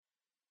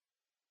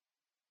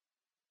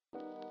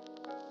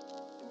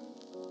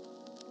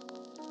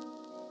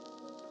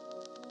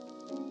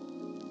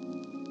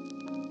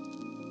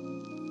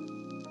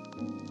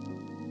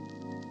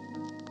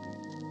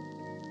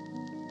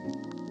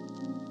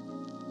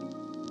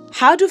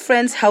How do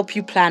friends help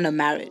you plan a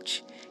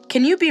marriage?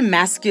 Can you be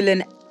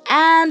masculine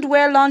and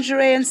wear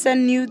lingerie and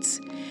send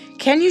nudes?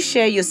 Can you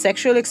share your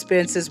sexual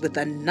experiences with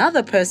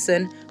another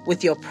person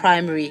with your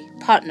primary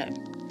partner?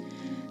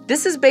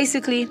 This is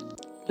basically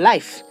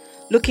life,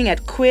 looking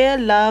at queer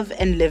love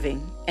and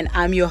living. And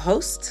I'm your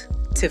host,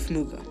 Tiff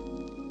Muga.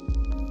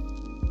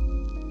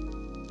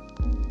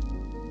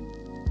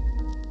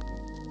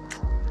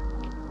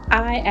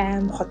 I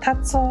am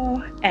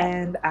Kgothatso,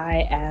 and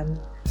I am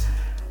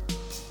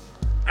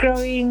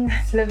growing,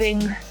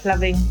 living,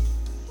 loving,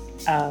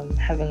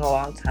 having a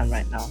long time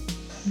right now.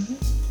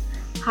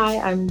 Mm-hmm. Hi,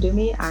 I'm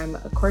Ndumi. I'm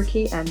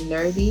quirky and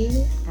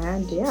nerdy,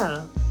 and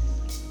yeah,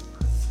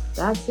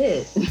 that's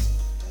it.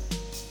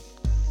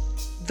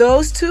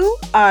 Those two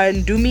are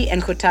Ndumi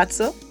and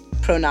Kgothatso,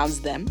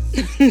 pronouns them,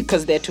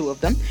 because they're two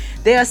of them.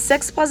 They are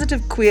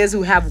sex-positive queers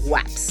who have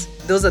WAPs.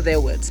 Those are their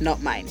words,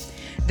 not mine.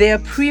 They are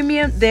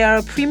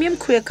a premium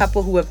queer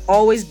couple who have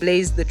always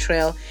blazed the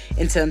trail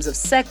in terms of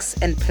sex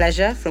and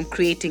pleasure, from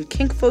creating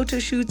kink photo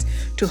shoots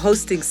to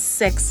hosting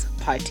sex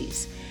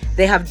parties.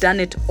 They have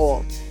done it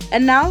all.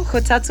 And now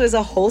Kgothatso is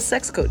a whole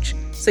sex coach,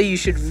 so you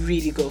should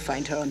really go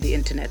find her on the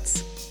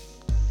internets.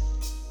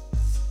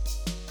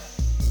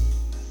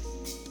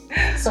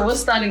 So we're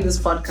starting this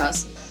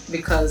podcast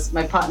because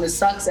my partner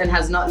sucks and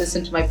has not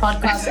listened to my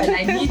podcast, and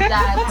I need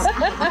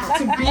that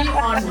to be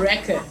on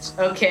record,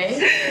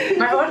 okay?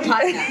 My own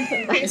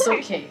partner, it's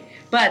okay.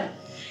 But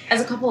as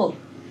a couple,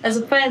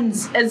 as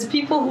friends, as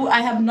people who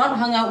I have not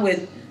hung out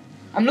with,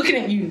 I'm looking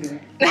at you.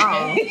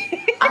 Wow.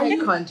 Eye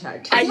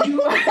contact.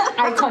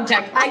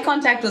 Eye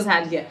contact was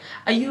had here.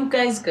 Are you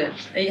guys good?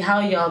 How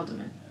are y'all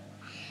doing?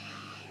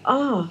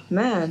 Oh,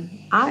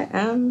 man.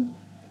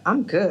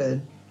 I'm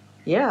good.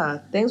 Yeah,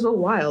 things were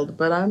wild,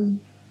 but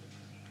I'm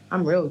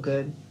real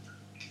good.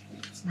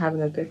 I'm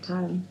having a good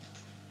time.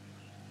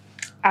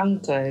 I'm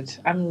good.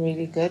 I'm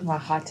really good. My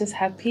heart is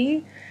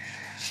happy.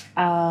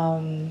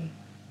 I'm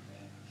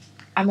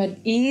at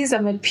ease.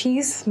 I'm at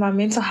peace. My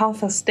mental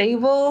health is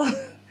stable.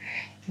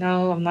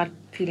 No, I'm not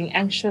feeling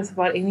anxious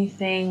about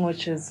anything,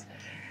 which is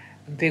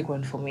a big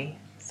one for me.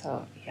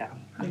 So, yeah,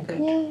 I'm good.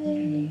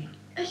 Yay.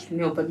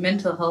 No, but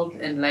mental health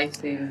and life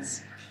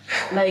things.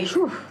 Like,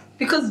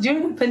 because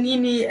during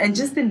Panini and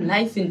just in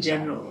life in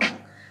general,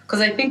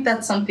 because I think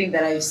that's something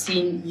that I've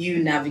seen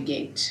you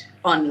navigate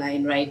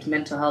online, right?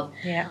 Mental health.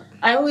 Yeah.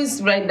 I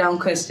always write down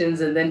questions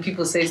and then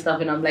people say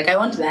stuff and I'm like, I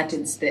want that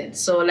instead.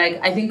 So like,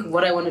 I think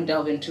what I want to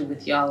delve into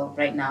with y'all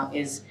right now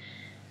is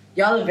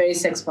y'all are very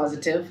sex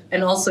positive,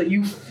 and also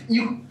you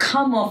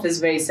come off as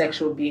very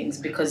sexual beings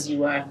because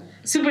you are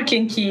super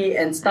kinky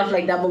and stuff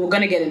like that, but we're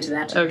going to get into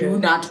that. Okay. Do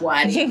not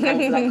worry.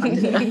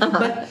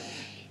 But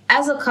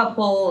as a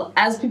couple,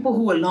 as people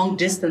who were long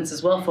distance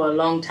as well for a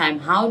long time,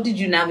 how did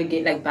you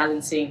navigate like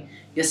balancing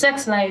your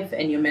sex life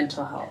and your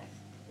mental health?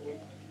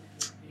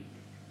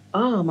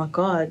 Oh my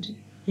God.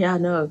 Yeah,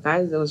 no,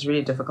 guys, it was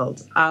really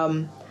difficult.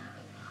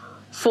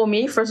 For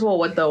me, first of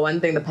all, the one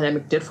thing the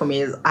pandemic did for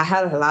me is I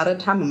had a lot of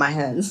time on my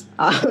hands.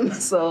 And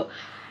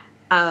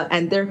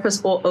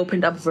therapists all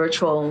opened up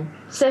virtual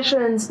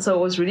sessions. So it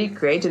was really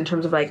great in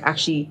terms of like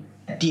actually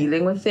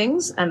dealing with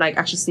things and like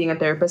actually seeing a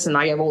therapist, and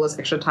now you have all this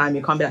extra time.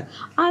 You can't be like,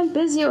 I'm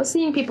busy or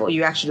seeing people.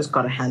 You actually just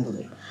got to handle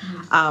it.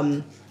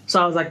 Mm-hmm. So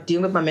I was like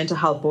dealing with my mental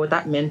health, but what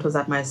that meant was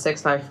that my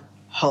sex life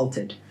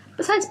halted.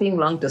 Besides being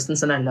long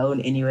distance and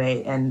alone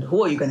anyway, and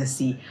who are you going to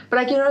see?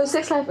 But like,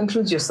 sex life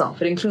includes yourself.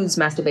 It includes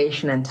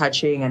masturbation and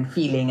touching and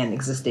feeling and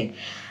existing.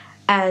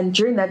 And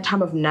during that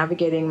time of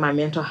navigating my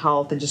mental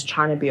health and just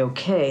trying to be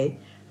okay,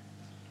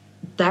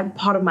 that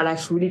part of my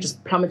life really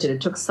just plummeted.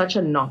 It took such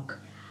a knock.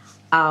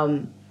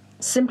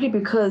 Simply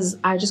because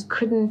I just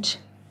couldn't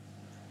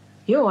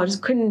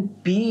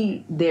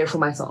be there for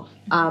myself.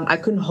 I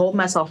couldn't hold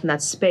myself in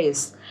that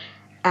space.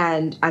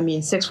 And I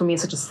mean, sex for me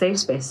is such a safe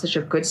space, such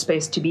a good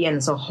space to be in,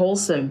 so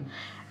wholesome.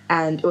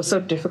 And it was so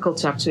difficult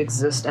to have to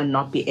exist and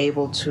not be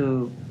able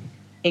to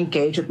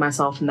engage with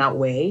myself in that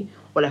way,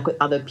 or like with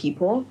other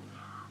people.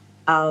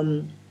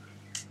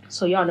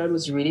 So yeah, no, it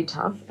was really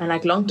tough. And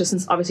like long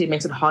distance, obviously it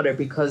makes it harder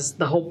because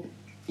the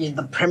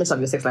premise of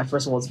your sex life,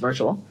 first of all, is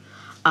virtual.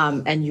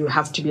 And you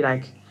have to be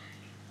like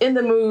in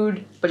the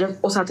mood, but you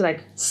also have to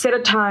like set a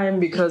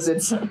time because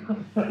it's, so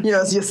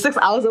you're 6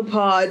 hours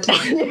apart.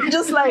 And you're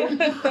just like,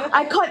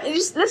 I can't,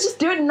 let's just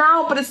do it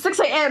now, but it's 6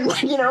 a.m.,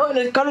 and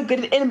I gotta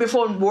get it in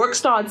before work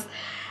starts.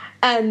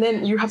 And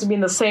then you have to be in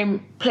the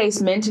same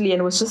place mentally. And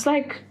it was just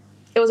like,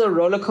 it was a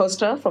roller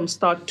coaster from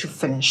start to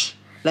finish,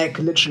 like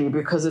literally,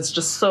 because it's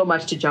just so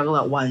much to juggle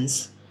at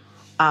once.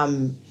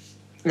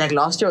 Like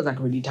last year was like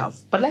really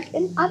tough, but like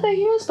in other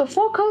years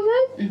before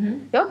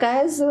COVID, yo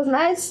guys, it was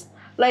nice.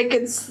 Like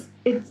it's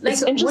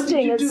interesting. What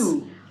did you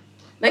do?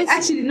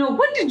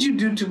 What did you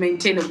do to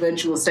maintain a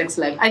virtual sex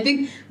life? I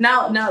think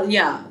now,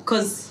 yeah,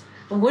 because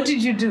what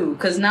did you do?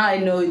 Because now I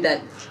know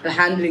that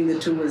handling the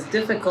two was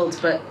difficult,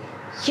 but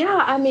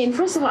yeah, I mean,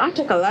 first of all, I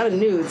took a lot of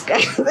nudes,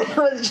 guys. It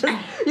was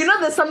just,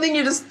 there's something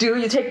you just do,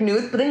 you take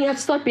nudes, but then you have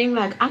to start being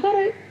like, I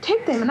gotta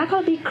take them and I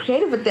gotta be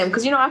creative with them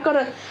because, I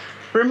gotta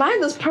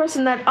remind this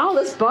person that, oh,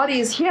 this body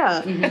is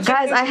here.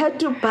 Guys, I had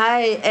to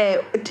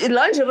buy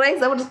lingerie.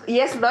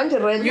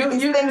 Lingerie.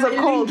 These things are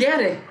called. Get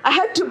it. I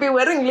had to be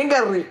wearing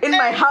lingerie in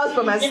my house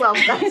by myself.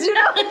 Guys, you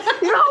know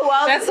how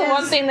wild That's the it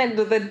one is? thing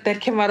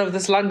that came out of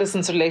this long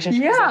distance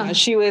relationship. Yeah.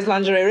 She wears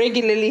lingerie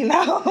regularly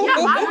now.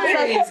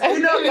 Guys,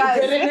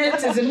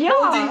 Is it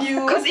holding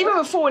you? Because even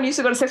before when you used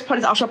to go to sex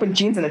parties, I'll shop in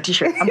jeans and a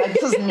t-shirt. I'm like,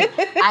 this is me.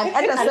 I'm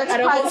at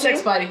a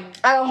sex party.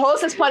 At a whole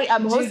sex party,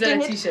 I'm Jeans and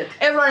hosting a it. t-shirt.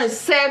 Everyone is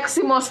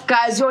sexy, most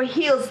guys, your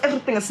heels,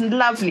 everything is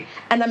lovely.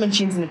 And I'm in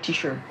jeans and a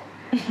t-shirt.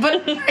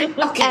 But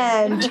okay.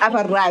 And I've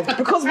arrived.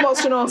 Because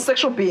most,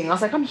 sexual being, I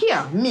was like, I'm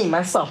here. Me,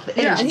 myself. The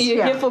Yeah. energy's You're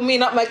here. here for me,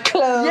 not my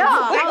clothes. Yeah.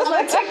 I was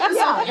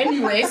like,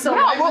 Anyway, so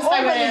Yeah, why we're must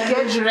I wear already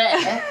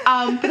lingerie?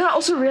 But then I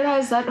also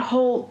realized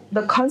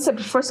the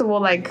concept, first of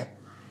all, like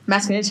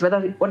masculinity,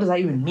 what does that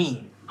even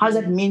mean? How does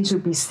that mean to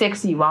be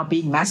sexy while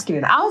being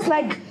masculine? I was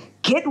like,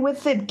 get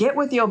with it, get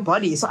with your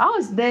body. So I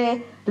was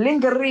there,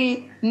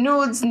 lingerie,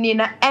 nudes,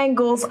 Nina,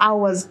 angles. I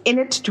was in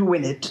it to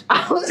win it.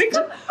 I was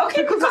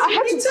Okay, because I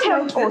had to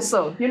tempt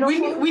also.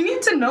 We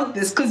need to note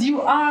this because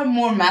you are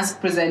more mask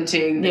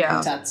presenting than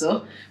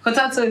Kgothatso.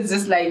 Kgothatso is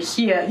just like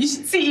here. You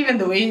should see even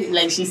the way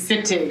like she's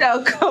sitting.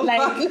 Oh, come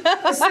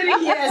on. Sitting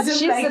here as if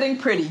she's sitting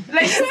pretty.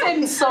 Like she's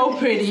sitting so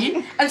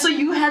pretty. And so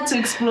you had to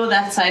explore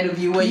that side of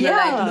you where you're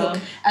like,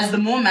 look, as the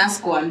more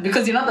mask one,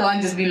 because you're not the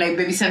one just being like,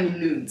 baby, send me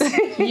nudes.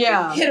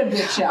 Yeah. Hit a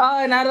bitch up.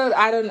 Oh, and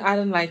I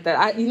don't like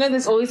that.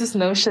 There's always this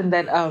notion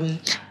that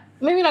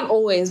maybe not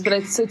always, but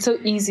it's so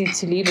easy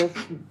to lead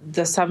with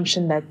the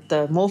assumption that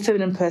the more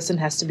feminine person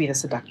has to be the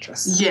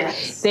seductress.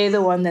 Yes. They're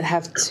the one that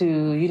have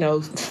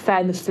to,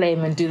 fan the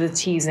flame and do the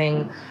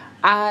teasing.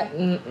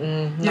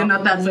 You're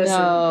not that person.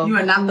 No, you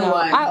are not the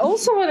one. I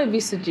also want to be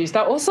seduced.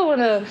 I also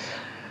want to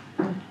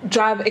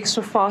drive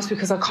extra fast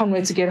because I can't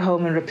wait to get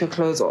home and rip your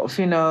clothes off.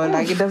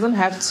 Like it doesn't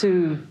have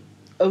to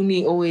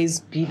only always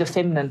be the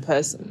feminine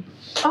person.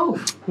 Oh.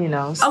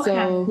 So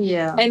Okay.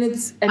 Yeah.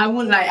 and I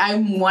won't lie,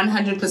 I'm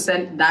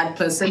 100% that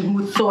person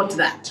who thought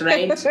that,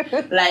 right?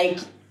 Like,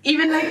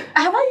 even like,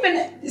 have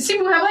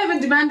I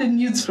even demanded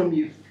nudes from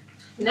you?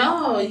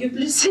 No,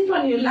 you said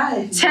on your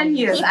life. 10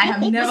 years, I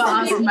have never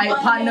asked my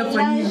partner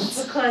for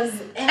nudes.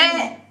 Because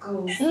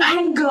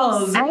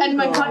Angles. And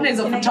my partner is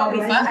a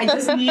photographer. I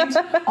just need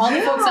all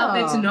the folks out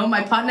there to know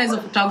my partner is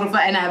a photographer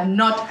and I have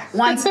not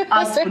once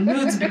asked for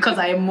nudes because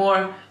I am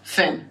more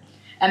femme.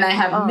 And I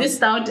have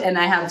missed out and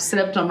I have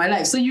slept on my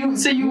life. So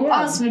you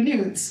asked for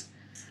nudes.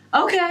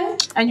 Okay.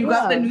 And you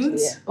got the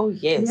nudes? yeah. Oh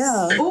yes.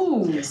 Yeah.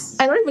 Ooh.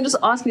 I don't even just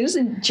asking, just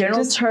in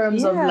general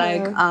terms of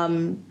like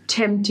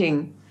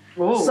tempting.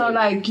 Whoa. So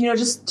like,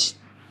 just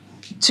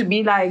to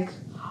be like,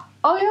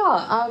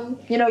 oh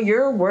yeah,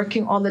 you're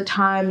working all the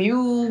time,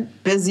 you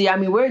busy. I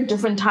mean, we're in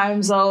different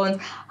time zones.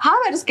 How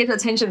do I just get your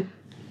attention?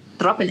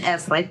 Drop an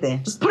ass right there.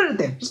 Just put it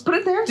there. Just put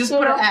it there. Just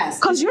put an ass.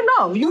 Because you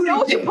know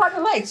what your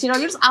partner likes. You're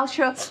just out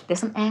here. There's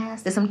some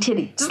ass. There's some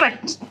titty.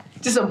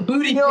 Just a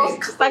booty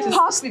pic. Like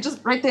possibly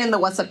just right there in the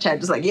WhatsApp chat.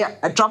 Just like, yeah,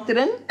 I dropped it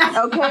in.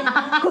 Okay.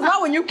 Because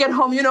now when you get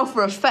home, you know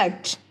for a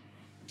fact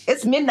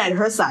it's midnight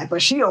her side,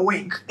 but she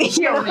awake.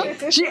 She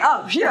awake. She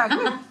up. She like,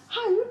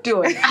 how you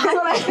doing? So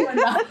like,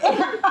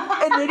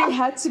 it really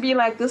had to be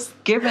like this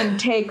give and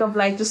take of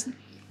like just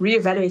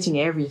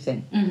reevaluating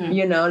everything.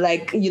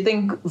 Like you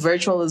think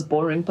virtual is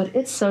boring, but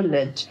it's so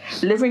lit.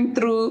 Living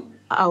through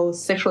our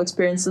sexual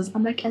experiences,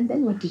 I'm like, and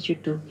then what did you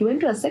do? You went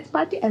to a sex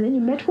party and then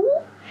you met who?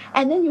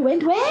 And then you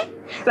went where?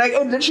 Like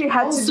it literally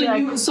had to be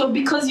like... So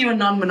because you're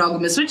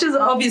non-monogamous, which is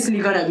obviously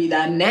gonna be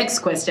the next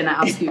question I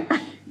ask you,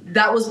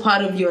 that was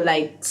part of your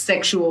like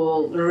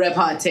sexual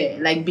repartee,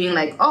 like being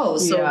like,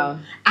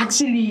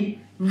 actually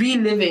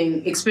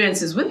reliving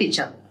experiences with each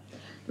other.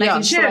 Like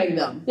and sharing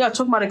them. Yeah,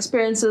 talking about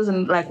experiences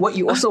and like what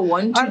you also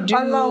want to do.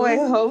 On my way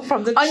home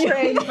from the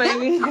train,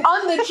 baby.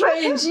 On the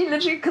train, she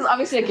literally, because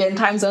obviously again,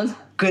 time zones,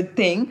 good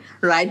thing,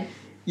 right?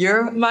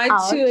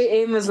 My 2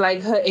 a.m. is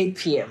like her 8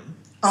 p.m.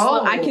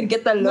 Oh, I can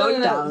get the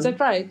lowdown. Is that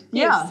right?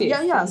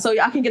 Yeah. So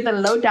I can get the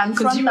lowdown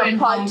from you were the in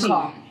party. Hong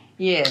Kong.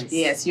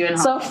 Yes, you're in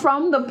Hong Kong. So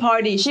from the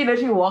party, she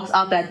literally walks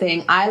out that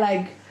thing.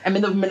 I'm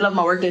in the middle of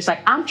my workday. It's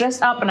like, I'm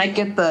dressed up and I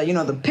get the,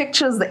 the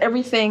pictures, the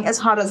everything. It's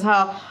hot as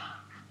hell.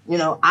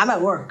 I'm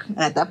at work. And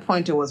at that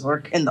point, it was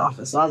work in the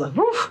office. So I was like,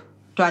 whew,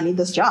 do I need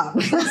this job?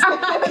 Do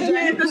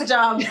I need this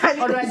job?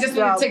 Or do I just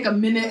need to take a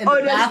minute in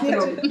the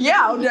bathroom? Or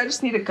do I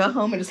just need to go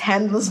home and just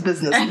handle this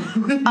business?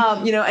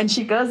 And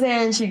she goes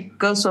in, she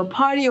goes to a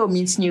party or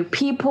meets new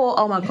people.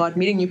 Oh my God,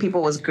 meeting new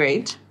people was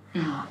great.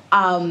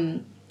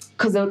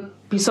 Because there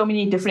would be so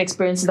many different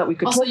experiences that we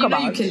could talk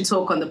about. You can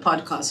talk on the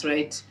podcast,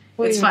 right?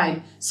 It's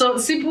fine. So,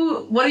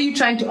 Sipu, what are you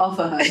trying to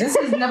offer her? This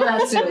is never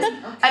that serious.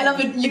 I love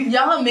it.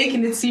 Y'all are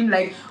making it seem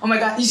like, oh my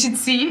God, you should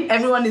see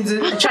everyone is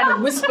trying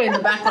to whisper in the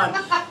background.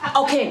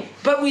 Okay,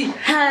 but you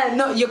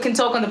can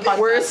talk on the podcast.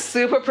 We're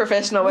super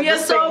professional with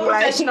this this thing. We are so thing,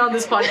 professional on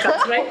this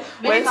podcast, right?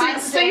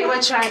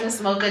 we're trying to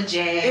smoke a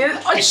J.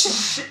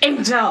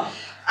 Angel.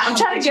 I'm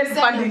trying to get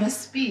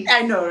funding.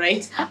 I know,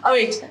 right? Oh,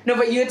 wait. No,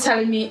 but you're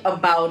telling me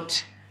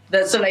about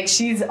So like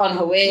she's on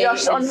her way. Yeah,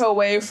 she's on her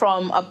way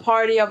from a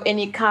party of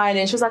any kind,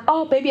 and she was like,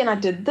 "Oh, baby, and I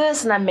did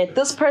this, and I met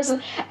this person,"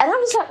 and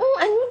I'm just like,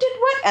 "And you did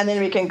what?" And then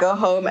we can go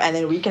home, and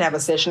then we can have a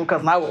session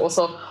because now we're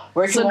also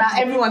working. So now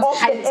everyone's off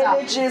the hyped up.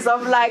 energies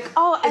of like,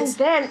 "Oh, and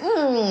then,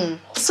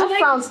 So that like-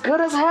 sounds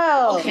good as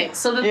hell." Okay,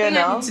 so the thing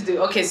I need to do.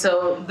 Okay,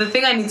 so the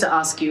thing I need to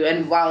ask you,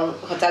 and while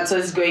Kgothatso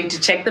is going to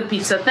check the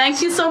pizza,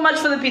 thank you so much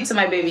for the pizza,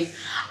 my baby.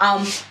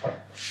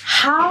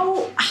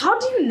 How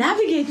do you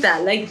navigate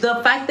that? Like the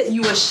fact that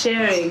you are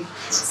sharing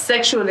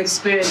sexual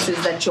experiences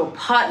that your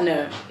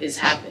partner is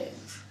having.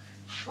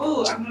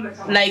 Oh, I'm gonna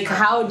come. Like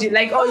how do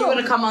you want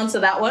to come on to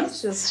that one?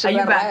 Are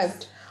you back?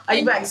 Are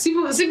you back?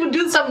 Sifu,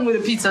 do something with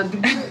the pizza.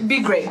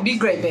 Be great,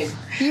 babe.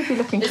 You be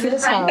looking cute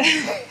as hell.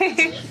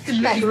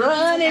 Like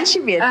running, she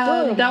be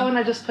adorable. That one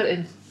I just put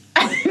in.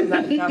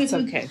 That's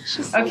okay.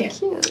 Okay.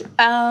 Cute.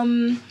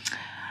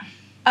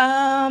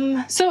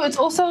 So it's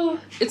also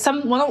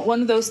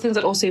one of those things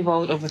that also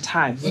evolved over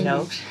time, you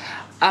know.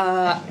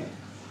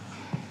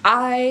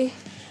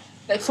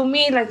 For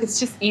me, like it's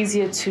just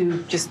easier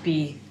to just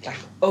be like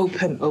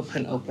open.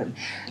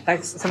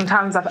 Like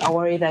sometimes I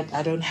worry that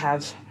I don't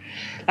have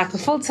like a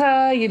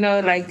filter, you know,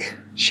 like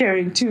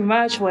sharing too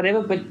much,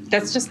 whatever. But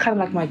that's just kind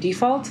of like my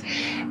default.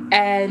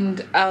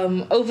 And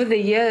over the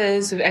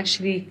years, we've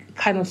actually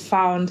kind of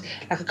found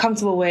like a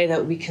comfortable way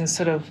that we can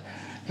sort of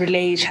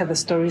relay each other's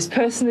stories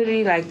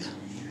personally. Like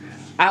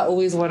I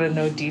always want to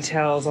know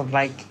details of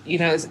like, you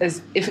know,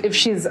 as if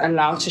she's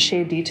allowed to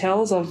share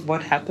details of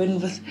what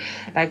happened with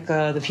like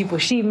the people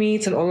she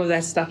meets and all of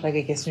that stuff, like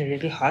it gets me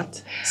really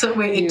hot. So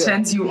wait, it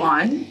turns you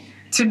on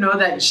to know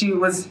that she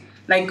was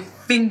like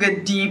finger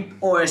deep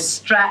or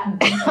strapped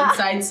deep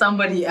inside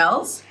somebody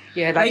else?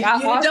 Yeah, like I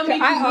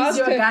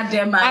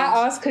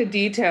asked her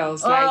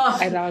details,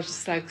 like, and I was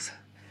just like,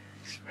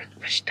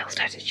 which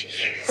dildo did you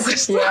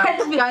use? Do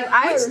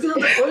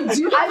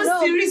you have a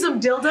series of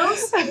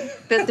dildos?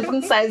 There's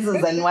different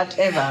sizes and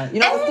whatever. You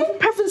know, there's different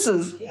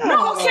preferences.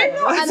 No, okay,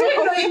 no. And So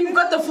you know you've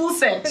got the full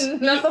set.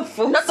 Not the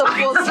full. Not the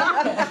full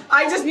set.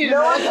 I just need to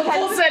know the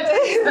full set.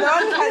 No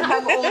one can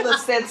have all the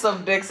sets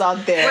of dicks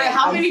out there. Wait,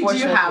 how many do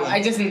you have? unfortunately.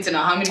 I just need to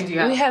know. How many do you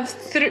have? We have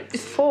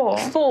Four.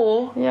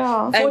 four.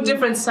 Yeah. Four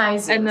different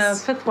sizes. And the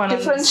fifth one.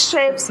 Different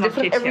shapes, not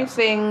different yet here.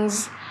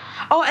 everythings.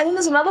 Oh, and then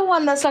there's another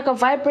one that's like a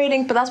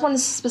vibrating, but that's one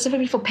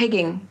specifically for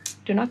pegging.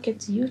 Do not get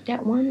to use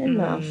that one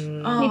enough.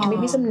 Need to make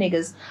me some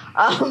niggas.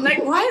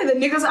 Like, why are the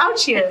niggas out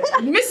here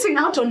missing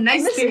out on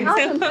nice things? out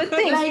on good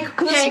things. Like,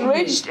 Because it's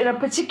ridged in a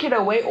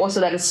particular way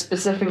also that is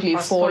specifically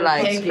for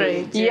like...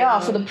 prostate, Yeah,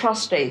 for the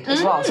prostate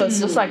as well. So it's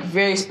just like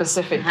very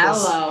specific.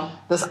 Hello.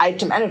 This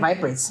item, and it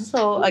vibrates.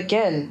 So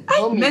again,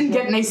 homies, Men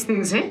get nice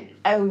things, eh?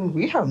 and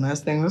we have nice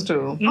things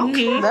too.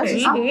 Okay. That's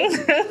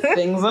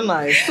things are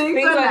nice.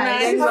 Things are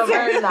nice. Things are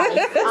very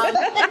nice.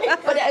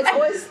 But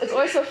it's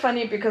always so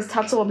funny because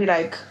Tatsu will be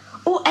like,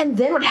 "Oh, and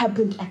then what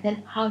happened? And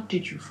then how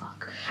did you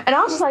fuck?" And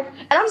I was just like,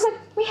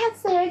 "We had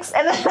sex."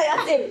 And then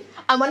that's it.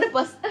 I'm on the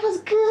bus. It was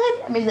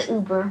good. I'm in the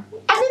Uber.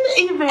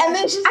 And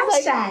then she's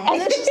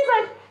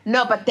like,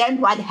 "No, but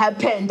then what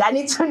happened? I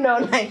need to know."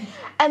 Like,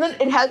 and then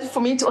it helped for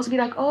me to also be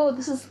like, "Oh,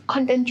 this is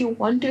content you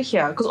want to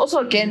hear." Because also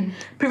again,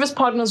 previous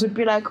partners would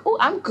be like, "Oh,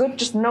 I'm good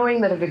just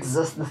knowing that it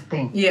exists, this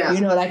thing." Yeah.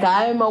 You know, like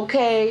I'm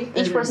okay.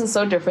 Each person's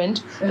so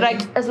different.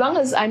 Like as long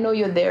as I know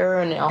you're there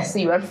and I'll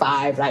see you at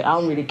 5, like I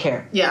don't really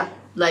care. Yeah.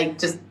 Like,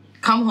 just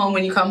come home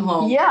when you come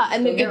home. Yeah,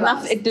 and Don't get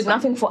lost. it did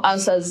nothing for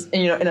us as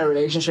in a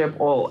relationship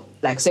or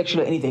like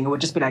sexual or anything. It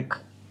would just be like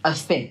a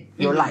thing,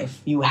 your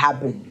life. You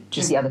happen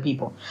to see other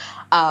people.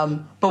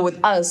 But with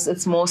us,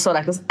 it's more so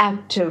like this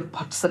active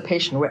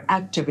participation. We're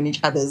active in each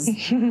other's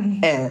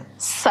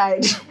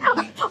side.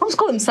 I just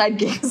call them side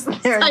gigs.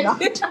 They're not.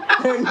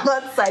 They're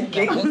not side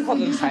gigs. Don't call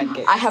them side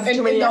gigs. I have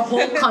too many. In the whole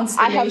I have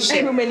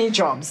constellation. too many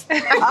jobs.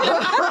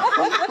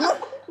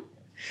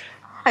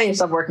 I need to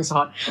stop working so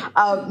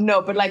hard.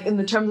 No, but like in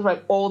the terms of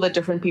like all the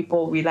different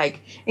people we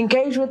like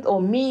engage with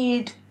or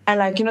meet, and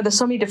like there's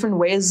so many different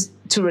ways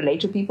to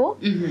relate to people,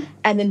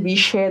 and then we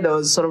share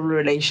those sort of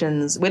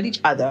relations with each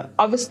other.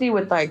 Obviously,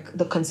 with like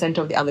the consent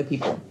of the other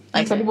people.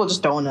 Like some people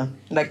just don't wanna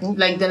like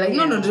Like, they're like,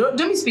 no, don't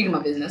be speaking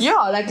my business. yeah,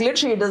 like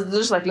literally, they're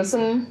just like,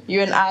 listen,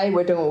 you and I,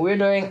 we're doing what we're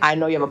doing. I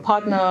know you have a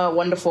partner,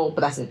 wonderful, but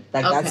that's it.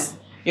 Like Okay. that's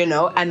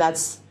and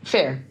that's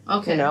fair.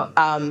 Okay.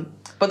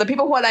 But the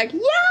people who are like,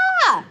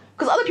 yeah,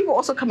 because other people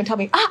also come and tell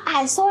me,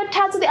 I saw a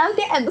tattoo the other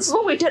day, and this is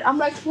what we did. I'm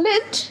like,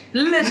 lit.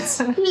 Like,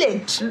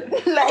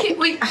 Okay,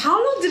 wait, how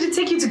long did it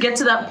take you to get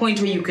to that point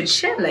where you could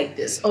share like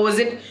this? Or was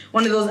it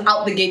one of those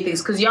out the gate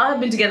things? Because y'all have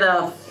been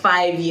together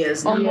 5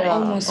 years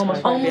now.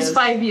 Almost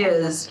 5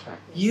 years.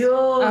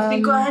 Yo,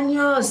 5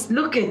 años.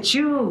 Look at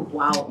you.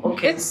 Wow.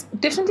 Okay. It's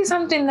definitely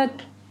something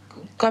that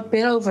got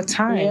better over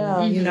time.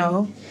 Yeah. You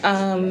know,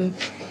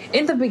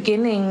 in the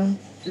beginning,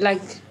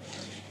 like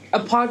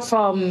apart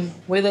from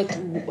whether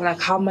like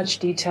how much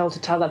detail to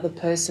tell the other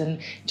person,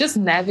 just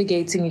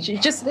navigating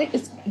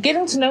it's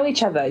getting to know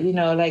each other.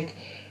 Like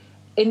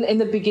in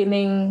the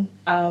beginning,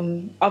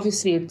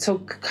 obviously it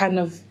took kind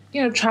of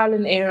trial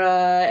and error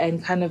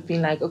and kind of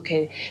being like,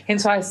 okay.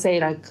 Hence why I say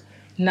like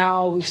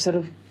now we've sort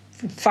of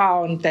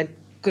found that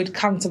good,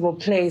 comfortable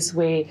place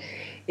where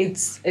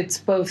it's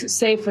both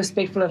safe,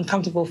 respectful, and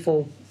comfortable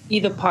for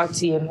either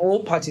party and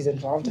all parties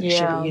involved,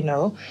 actually, you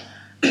know.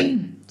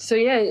 So,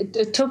 yeah,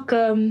 it took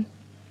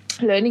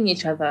learning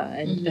each other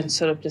and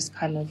sort of just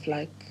kind of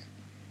like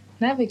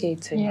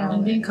navigating.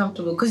 And being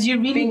comfortable. Because you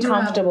really Being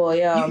comfortable,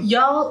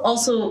 y'all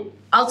also,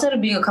 outside of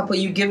being a couple,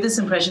 you give this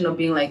impression of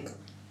being like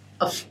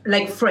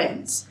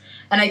friends.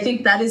 And I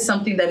think that is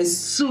something that is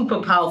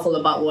super powerful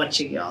about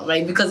watching y'all,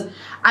 right? Because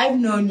I've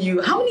known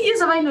you. How many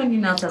years have I known you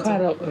now,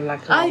 Tata?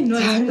 I know.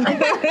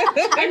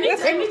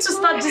 I need to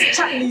start just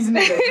chatting these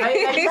niggas,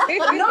 right?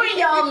 Like, knowing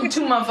y'all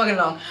too motherfucking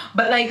long.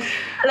 But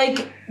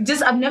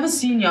just I've never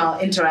seen y'all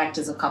interact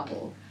as a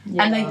couple.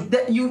 Yeah. And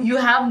you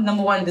have,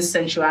 number one, this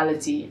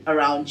sensuality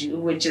around you,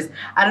 which is,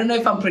 I don't know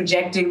if I'm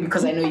projecting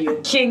because I know you're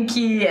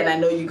kinky and I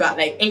know you got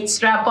like 8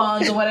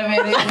 strap-ons or whatever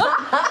it is.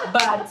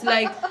 But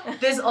like,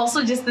 there's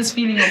also just this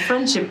feeling of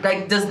friendship.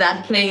 Like, does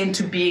that play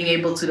into being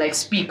able to like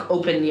speak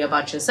openly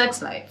about your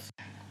sex life?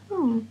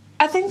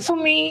 I think for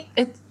me,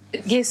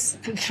 yes,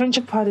 the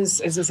friendship part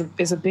is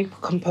a big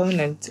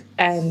component,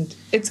 and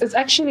it's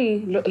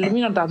actually, let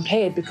me not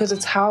downplay it, because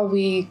it's how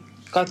we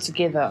got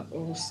together.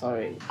 Oh,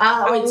 sorry.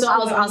 I was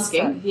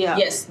asking. Yeah.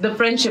 Yes, the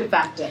friendship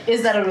factor.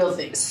 Is that a real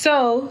thing?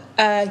 So,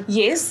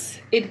 yes,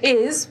 it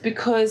is,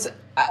 because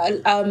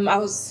I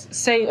was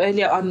saying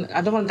earlier on,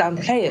 I don't want to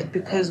downplay it,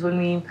 because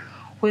when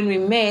we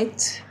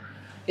met,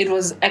 it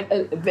was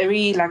a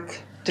very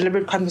like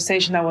deliberate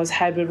conversation I was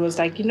had. It was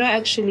like, you know,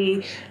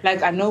 actually,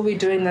 like, I know we're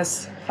doing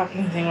this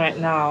fucking thing right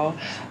now,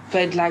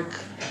 but like,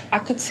 I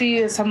could see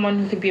you as someone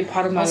who could be a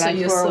part of my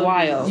life for a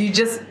while. You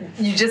just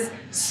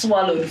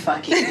swallowed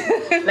fucking.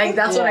 Like,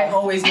 that's what I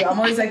always do. I'm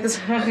always like this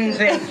fucking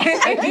thing.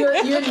 Like, you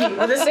and me,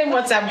 we're the same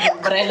WhatsApp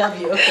group, but I love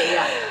you. Okay,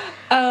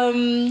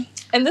 yeah.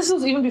 And this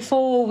was even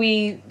before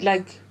we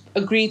like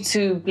agreed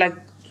to like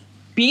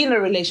be in a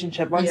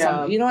relationship or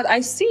something. You know what?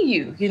 I see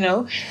you, you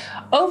know.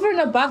 Over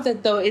and above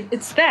that, though,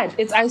 it's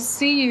I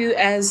see you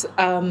as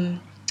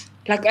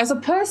like as a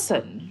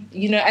person,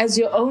 you know, as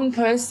your own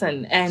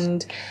person.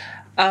 And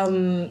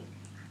in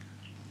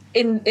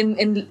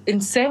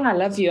saying I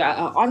love you,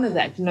 I honor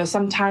that. You know,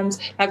 sometimes,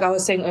 like I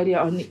was saying earlier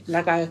on,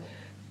 like I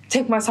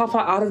take myself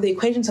out of the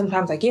equation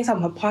sometimes. Like, yes,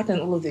 I'm her partner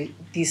and all of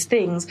these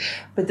things,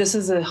 but this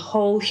is a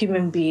whole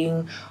human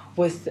being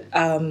with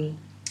the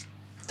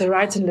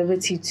right and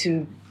liberty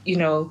to, you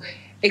know,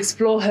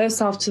 explore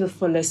herself to the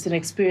fullest and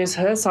experience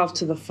herself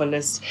to the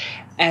fullest.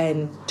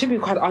 And to be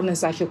quite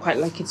honest, I feel quite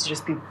lucky to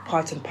just be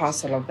part and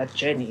parcel of that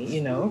journey,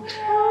 you know.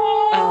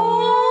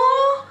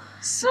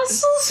 So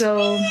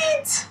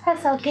sweet.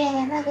 That's okay,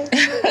 I love it.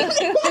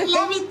 I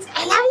love it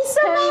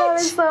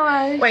so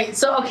much. Wait,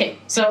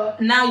 so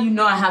now you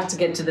know I have to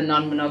get to the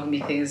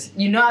non-monogamy things.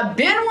 You know I've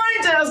been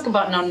wanting to ask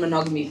about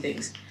non-monogamy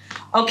things.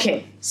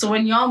 Okay, so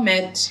when y'all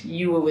met,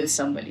 you were with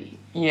somebody.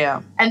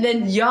 Yeah. And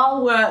then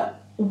y'all were,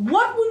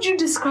 what would you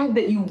describe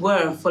that you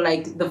were for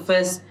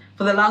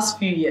the last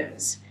few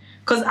years?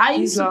 Because I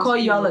used to call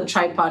y'all a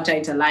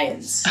tripartite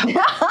alliance.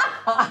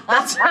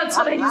 That's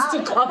what I used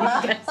to call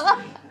you guys.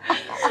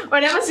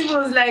 Whenever people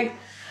was like,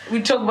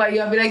 we talk about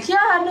you, I'd be like,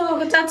 yeah, no,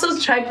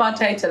 Kgothatso's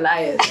tripartite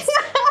alliance.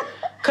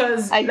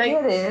 Because I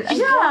get it.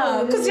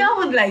 Because y'all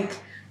would like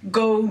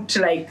go to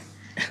like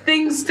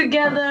things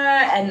together,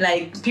 and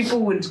like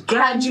people would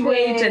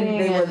graduate and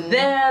they were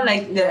there,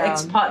 like their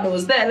ex-partner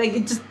was there. Like,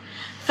 it just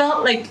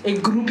felt like a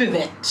group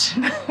event.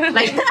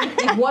 Like,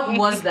 what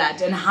was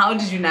that and how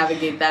did you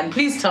navigate that? And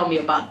please tell me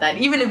about that,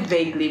 even if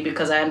vaguely,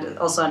 because I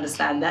also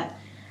understand that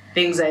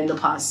things are in the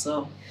past.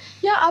 So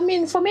yeah, I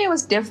mean, for me, it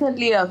was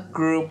definitely a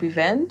group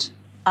event.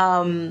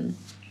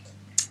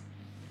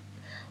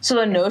 So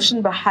the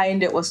notion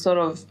behind it was sort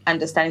of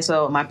understanding.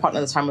 So my partner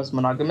at the time was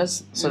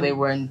monogamous, so they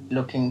weren't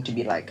looking to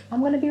be like,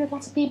 I'm going to be with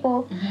lots of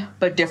people,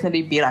 but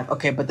definitely be like,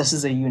 okay, but this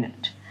is a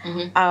unit.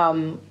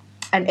 And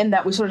in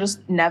that, we sort of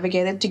just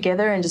navigated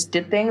together and just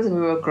did things, and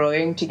we were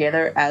growing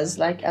together as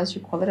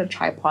you call it, a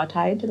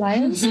tripartite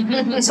alliance.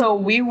 So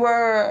we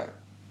were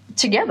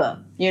together,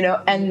 you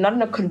know, and not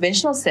in a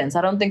conventional sense.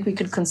 I don't think we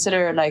could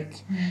consider like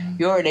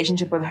your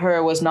relationship with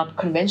her was not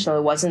conventional.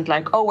 It wasn't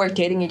like, oh, we're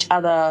dating each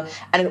other,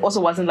 and it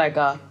also wasn't like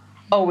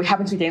we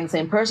happen to be dating the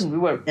same person. We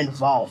were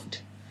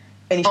involved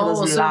in each other's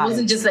lives. So it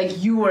wasn't just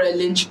like you were a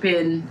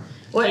linchpin.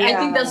 Well, I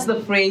think that's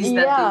the phrase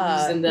that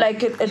they use in the,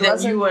 like it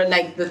that you were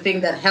like the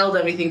thing that held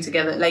everything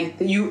together. Like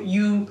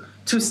you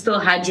two still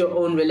had your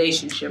own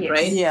relationship,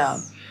 right?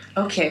 Yeah.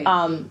 Okay.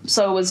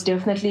 So it was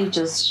definitely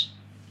just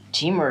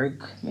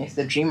teamwork makes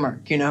the dream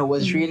work, you know. It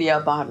was really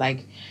about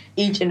like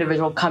each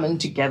individual coming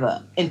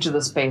together into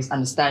the space,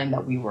 understanding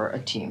that we were a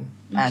team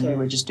and we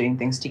were just doing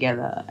things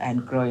together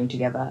and growing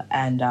together.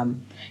 And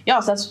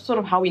so that's sort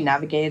of how we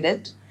navigated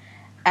it.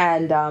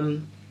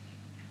 And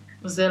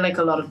was there like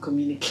a lot of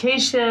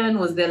communication?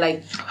 Was there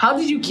like, how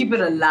did you keep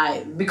it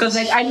alive? Because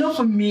like, I know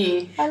for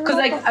me, because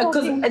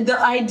the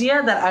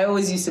idea that I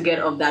always used to get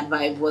of that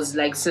vibe was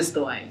like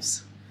sister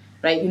wives.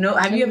 right? You know,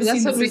 have you ever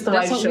seen the Sister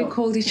Wives That's show? what we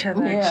called each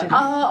other, actually.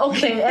 Oh,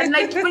 okay. And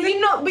like,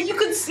 but you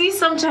could see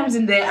sometimes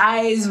in their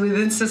eyes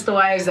within Sister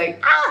Wives,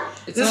 like,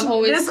 It's not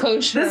always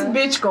kosher. This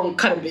bitch gonna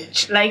cut a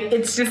bitch. Like,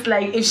 it's just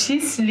like, if she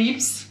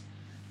sleeps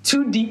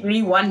too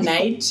deeply one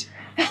night,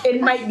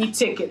 it might be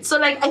ticket. So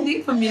like, I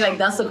think for me, like,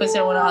 that's the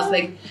question I want to ask.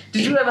 Like,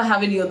 did you ever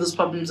have any of those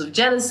problems of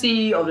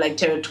jealousy, of like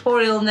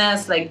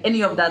territorialness, like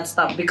any of that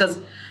stuff? Because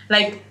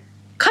like,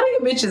 cutting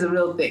a bitch is a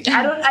real thing.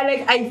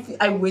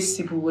 I wish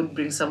people would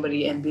bring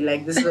somebody and be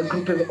like, this is a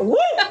group of whoop,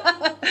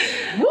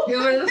 whoop. Give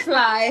her the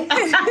fly.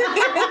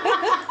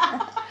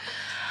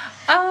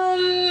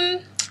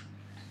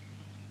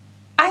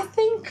 I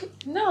think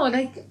no,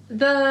 like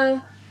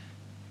the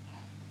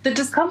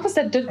discomforts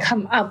that did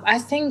come up, I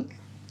think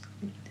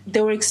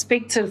they were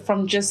expected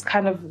from just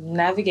kind of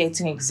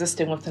navigating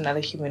existing with another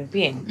human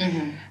being.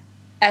 Mm-hmm.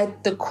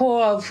 At the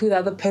core of who the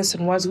other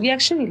person was, we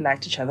actually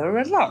liked each other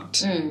a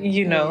lot.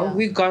 You know,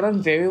 we got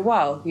on very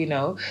well, you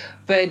know.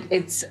 But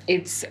it's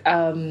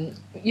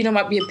you know,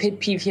 might be a pet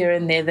peeve here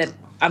and there that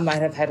I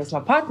might have had with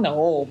my partner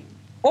or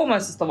my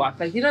sister wife.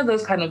 Like, you know,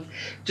 those kind of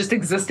just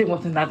existing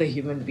with another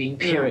human being,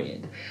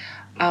 period.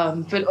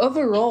 But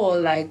overall,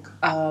 like,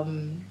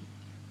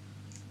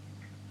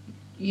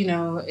 you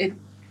know, it,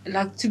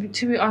 like, to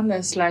be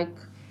honest, like,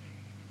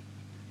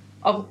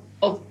 of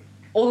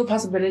all the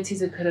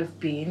possibilities it could have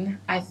been,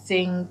 I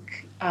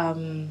think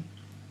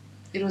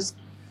it was,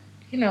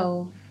 you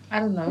know, I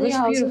don't know, it was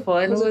beautiful.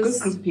 And it was a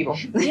good group of people.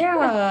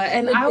 Yeah,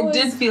 and It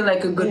did feel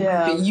like a good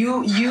group.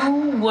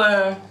 You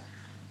were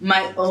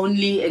my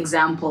only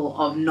example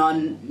of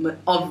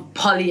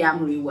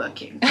polyamory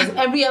working. Because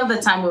every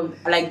other time,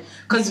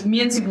 because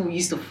me and Sibu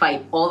used to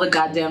fight all the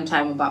goddamn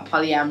time about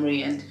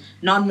polyamory and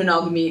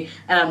non-monogamy,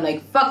 and I'm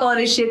like, fuck all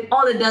this shit.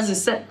 All it does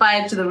is set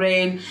fire to the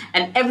rain,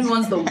 and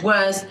everyone's the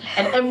worst,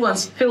 and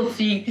everyone's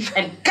filthy,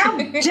 and god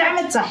damn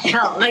it to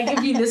hell. Like,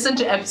 if you listen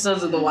to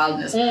episodes of The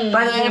Wildness,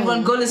 by the way,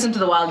 everyone, go listen to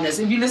The Wildness.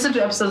 If you listen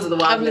to episodes of The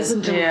Wildness, I've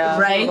listened to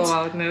right? The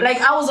Wildness.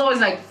 Like, I was always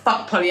like,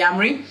 fuck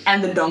polyamory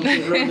and the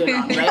donkey rolling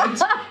on,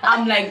 right?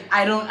 I'm like,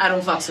 I don't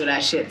fucks with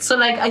that shit. So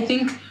like, I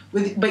think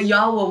but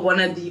y'all were one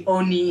of the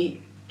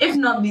only, if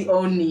not the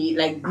only,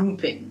 like,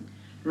 grouping,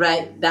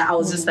 right, that I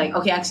was just like,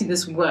 okay, actually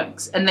this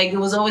works. And like, it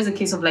was always a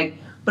case of like,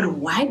 but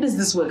why does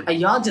this work? Are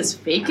y'all just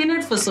faking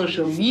it for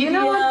social media? You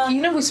know what?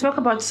 You know, we spoke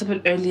about this a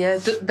bit earlier,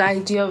 the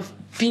idea of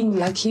being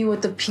lucky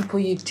with the people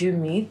you do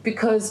meet,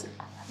 because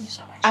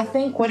I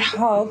think what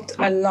helped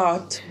a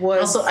lot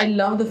was... Also, I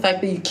love the fact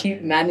that you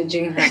keep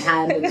managing her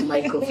hand in the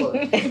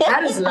microphone.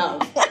 That is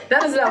love.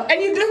 That is love. And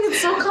you're doing it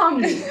so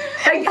calmly.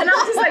 Like, and I'm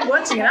just like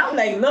watching and I'm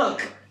like,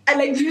 look. And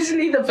like,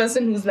 usually the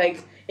person who's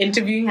like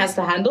interviewing has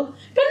to handle,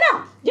 but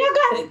no, you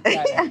got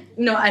it.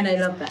 No, and I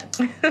love that.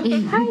 Hi,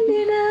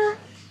 Luna.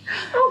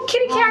 Oh,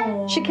 kitty cat.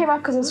 Aww. She came out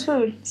because it's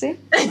food. See?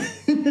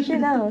 She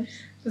knows.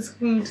 There's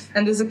food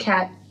and there's a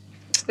cat.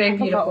 It's very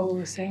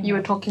beautiful. You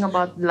were talking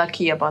about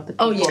lucky about the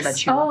people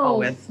that you are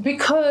with.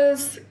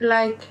 Because,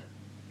 like,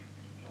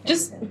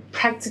 just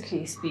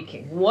practically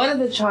speaking, what are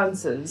the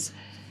chances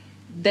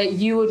that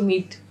you would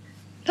meet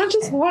not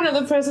just one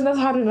other person, that's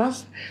hard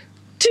enough,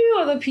 2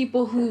 other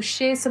people who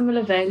share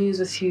similar values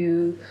with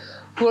you,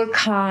 who are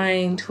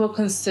kind, who are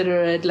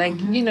considerate, like,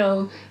 you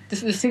know, the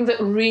things that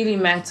really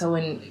matter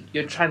when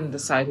you're trying to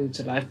decide who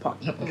to life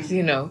partner with,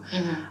 you know.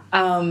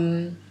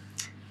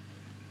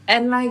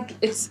 And like,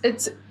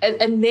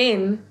 and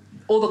then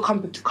all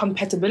the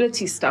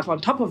compatibility stuff on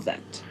top of that.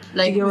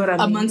 Like, do you get what I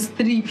mean? amongst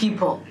 3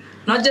 people.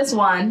 Not just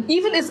one.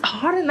 Even it's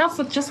hard enough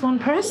with just one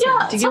person.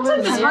 Yeah, Do you get what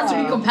I sometimes it's mean? hard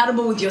to be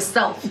compatible with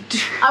yourself.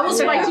 I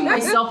was fighting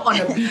myself on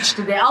a beach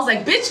today. I was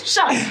like, bitch,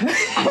 shut up.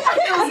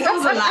 it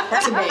was a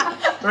lot today,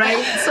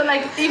 right? So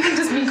like, even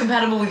just being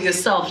compatible with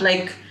yourself,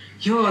 like,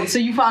 so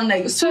you found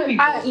like 2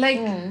 people.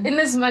 In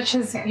as much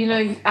as, you know,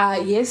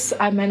 yes,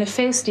 I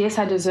manifest, yes,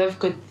 I deserve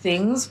good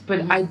things,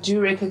 but I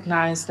do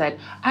recognize that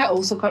I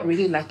also got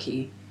really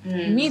lucky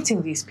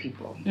meeting these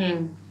people.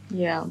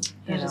 Yeah.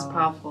 That is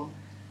powerful.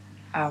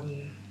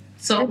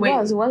 So it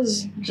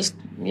was just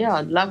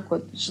luck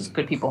with just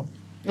good people.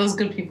 It was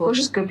good people. It was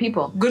just good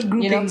people. Good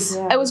groupings.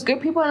 You know? It was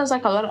good people, and it was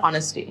like a lot of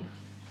honesty.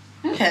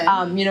 Okay.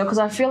 You know, because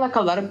I feel like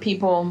a lot of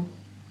people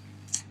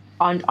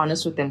aren't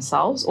honest with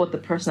themselves or with the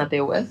person that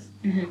they're with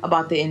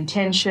about their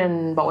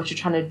intention, about what you're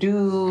trying to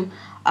do,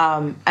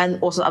 and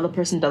also the other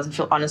person doesn't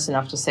feel honest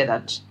enough to say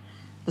that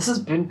this has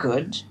been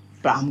good,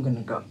 but I'm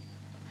gonna go.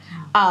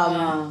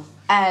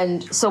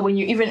 And so when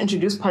you even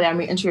introduce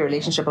polyamory into your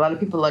relationship, a lot of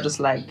people are just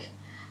like,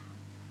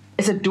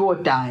 it's a do or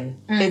die.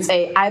 It's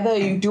either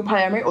you do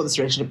polyamory or this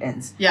relationship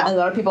ends. Yeah. And a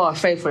lot of people are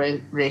afraid for a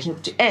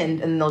relationship to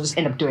end, and they'll just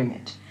end up doing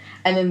it.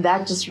 And then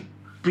that just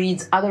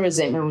breeds other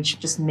resentment, which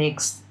just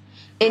makes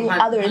any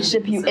other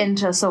relationship you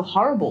enter so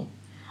horrible.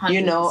 100%.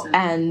 You know?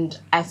 And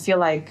I feel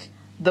like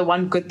the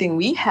one good thing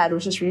we had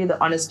was just really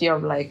the honesty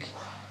of like,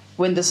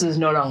 when this is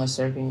no longer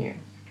serving you.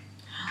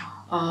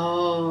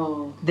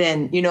 Oh.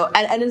 Then, you know,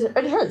 and it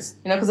hurts,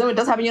 you know, because then when it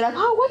does happen, you're like,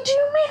 oh, what do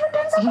you mean we're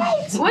doing so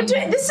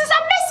great? This is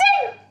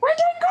amazing. We're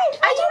doing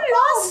great. Are you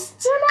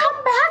lost?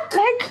 Come back.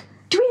 Like,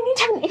 do we need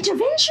to have an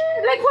intervention.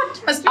 Like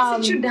what? Must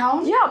we sit you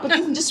down? Yeah, but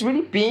even just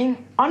really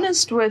being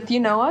honest with, you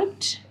know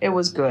what, it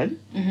was good.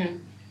 Mm-hmm.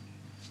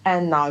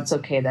 And now it's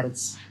okay that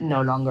it's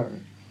no longer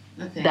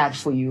that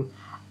for you.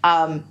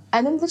 And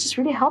then that just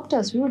really helped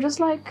us. We were just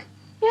like,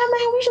 yeah,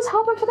 man, we just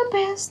hoping for the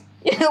best.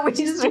 You know, we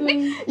just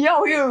really,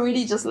 we were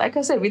really just, like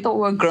I said, we thought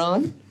we were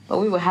grown, but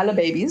we were hella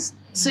babies.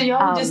 So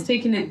y'all just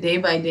taking it day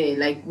by day,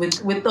 like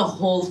with the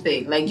whole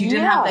thing. Like you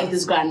didn't have like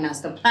this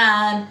grandmaster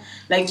plan.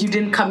 Like you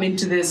didn't come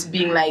into this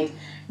being like,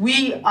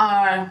 we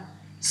are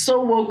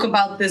so woke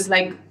about this.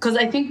 Like, because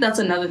I think that's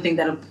another thing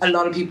that a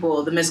lot of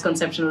people, the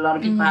misconception a lot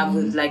of people have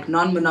with like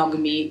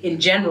non-monogamy in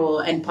general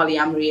and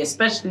polyamory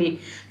especially,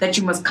 that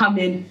you must come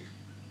in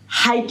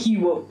high-key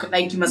woke.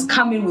 Like you must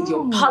come in with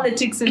your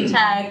politics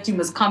intact. You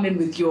must come in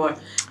with your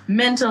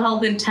mental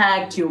health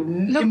intact, your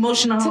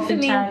emotional health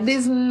Tiffany, intact.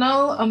 There's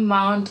no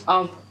amount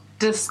of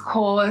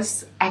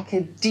discourse,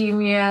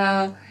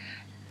 academia,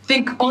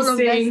 all of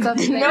that stuff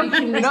that you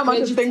can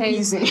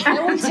regurgitate.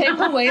 I will take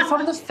away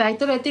from the fact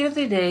that at the end of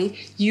the day,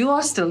 you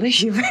are still a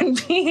human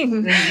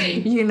being,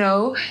 you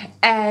know?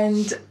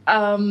 And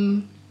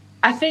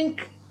I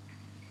think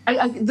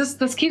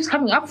this keeps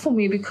coming up for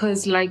me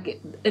because,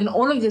 like, in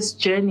all of this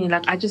journey,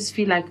 like, I just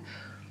feel like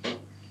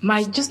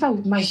my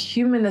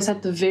humanness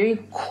at the very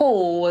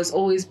core was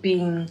always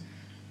being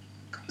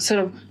sort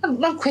of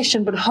not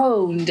questioned but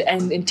honed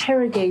and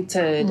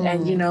interrogated,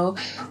 and you know,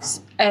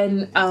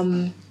 and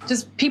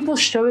just people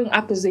showing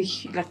up as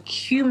like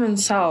human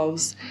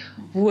selves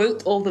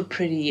with all the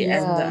pretty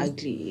and the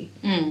ugly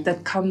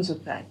that comes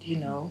with that, you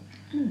know.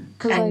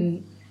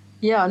 And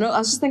I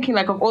was just thinking,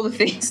 like, of all the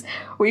things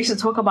we used to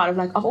talk about,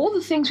 like, of all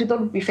the things we thought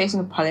would be facing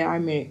with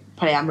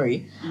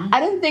polyamory, I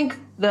didn't think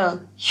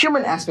the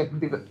human aspect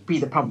would be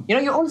the problem. You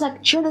know, you're always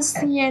like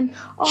jealousy and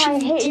I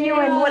hate you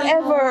and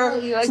whatever.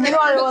 You know,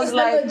 it was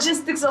like the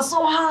logistics are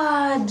so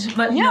hard.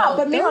 But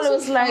but meanwhile it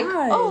was like,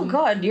 oh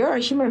God, you're a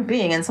human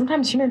being, and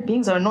sometimes human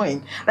beings are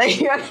annoying. Like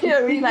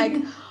you're really like,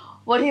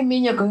 what do you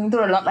mean you're going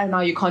through a lot right now?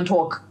 You can't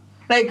talk.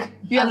 Like,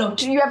 you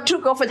have two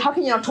girlfriends, how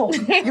can you not talk?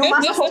 You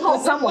must talk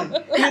to someone,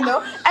 you know?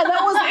 And that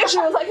was the issue.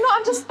 I was like, no,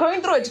 I'm just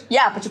going through it.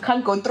 Yeah, but you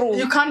can't go through.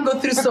 You can't go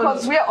through solo.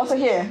 Because we are also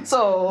here,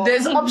 so...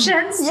 There's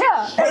options.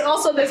 Yeah. But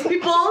also there's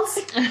peoples.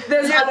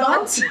 There's a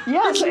lot.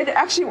 Yeah, so it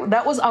actually,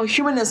 that was our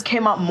humanness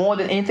came out more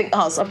than anything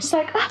else. I'm just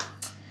like,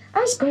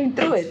 I'm just going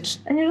through it.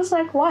 And you're just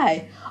like,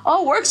 why?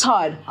 Oh, work's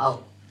hard.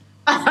 Oh.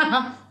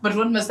 But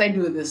what must I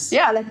do with this?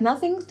 Yeah, like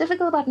nothing's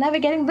difficult about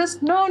navigating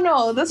this.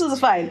 No, this is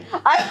fine.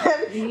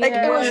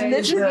 It was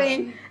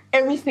literally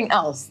everything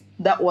else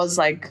that was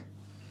like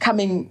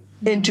coming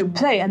into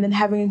play, and then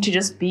having to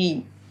just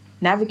be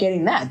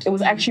navigating that. It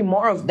was actually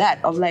more of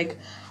that, of like,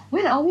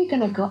 when are we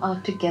gonna go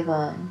out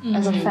together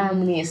as a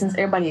family, since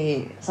everybody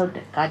is so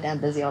goddamn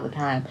busy all the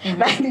time.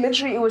 Like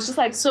literally it was just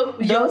like, so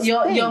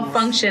your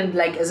functioned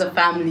like as a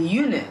family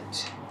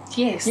unit.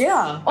 Yes.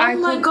 Yeah. Oh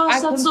my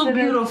gosh, that's so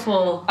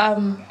beautiful.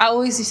 I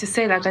always used to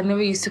say, like, I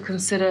never used to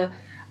consider,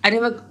 I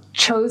never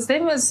chose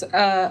them as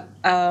a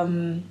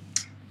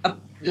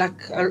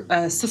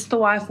sister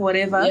wife or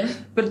whatever,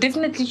 but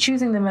definitely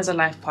choosing them as a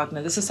life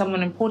partner. This is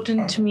someone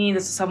important to me.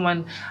 This is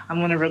someone I'm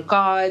going to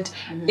regard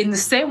in the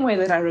same way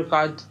that I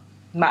regard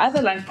my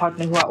other life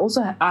partner, who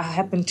I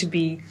happen to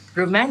be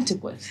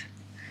romantic with,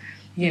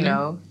 you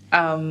know.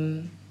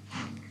 And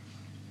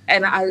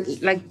I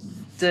like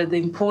the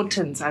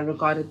importance, I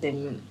regarded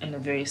them in a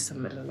very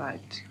similar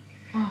light.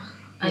 Oh,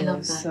 I love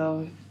that.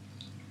 So,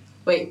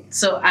 wait,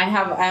 so I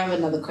have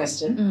another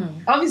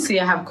question. Obviously,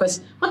 I have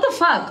questions. What the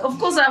fuck? Of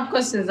course, I have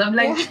questions. I'm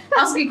like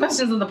asking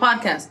questions on the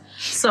podcast.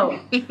 So,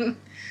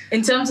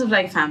 in terms of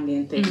like family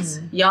and things,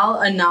 y'all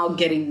are now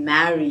getting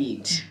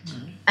married,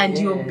 and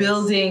you're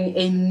building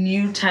a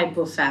new type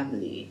of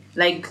family.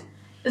 Like,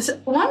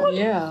 one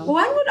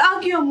would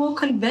argue a more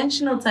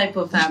conventional type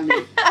of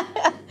family.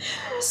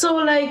 So,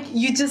 like,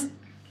 you just,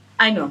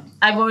 I know,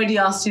 I've already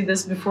asked you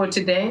this before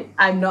today.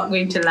 I'm not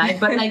going to lie,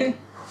 but like,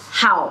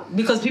 how?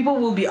 Because people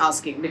will be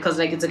asking, because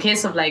like, it's a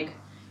case of like,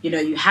 you know,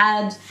 you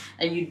had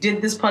and you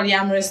did this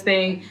polyamorous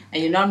thing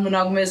and you're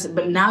non-monogamous,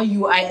 but now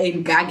you are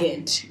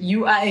engaged.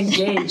 You are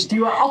engaged.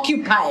 You are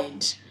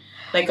occupied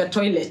like a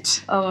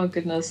toilet. Oh my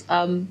goodness.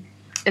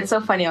 It's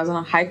so funny. I was on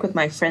a hike with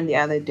my friend the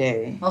other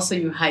day. Also,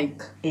 you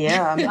hike.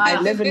 Yeah,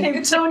 I live in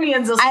Cape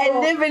Townians are so... I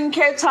live in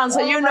Cape Town, so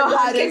you know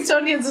how Cape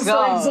Townians are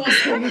so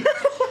exhausting.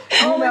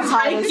 Always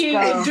hiking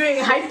and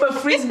doing hyper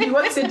frisbee.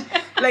 What's it?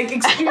 Like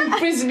extreme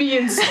frisbee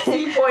and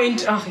ski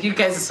point. Oh, you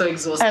guys are so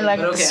exhausting. And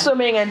like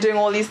swimming and doing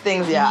all these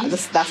things. Yeah,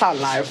 that's our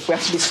life. We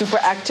have to be super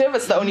active.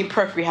 It's the only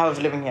perk we have of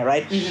living here,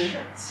 right?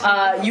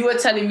 You were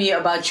telling me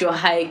about your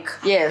hike.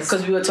 Yes.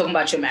 Because we were talking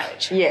about your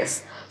marriage.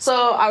 Yes.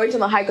 So I went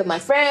on a hike with my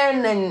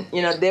friend, and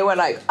you know, they were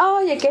like,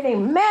 oh, you're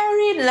getting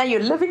married and now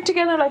you're living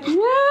together. Like,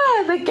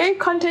 yeah, the gay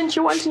content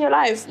you want in your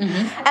life. And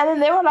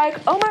then they were like,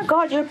 oh my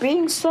God, you're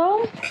being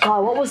so,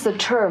 God, what was the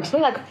term?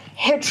 Something like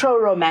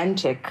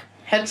heteroromantic.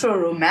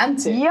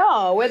 Heteroromantic?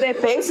 Yeah, where they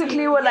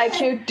basically were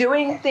like, you're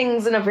doing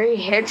things in a very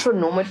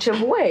heteronormative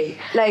way.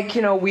 Like,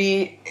 you know,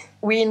 we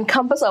we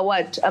encompass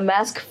a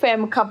mask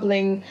femme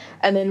coupling,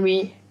 and then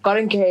we got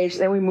engaged,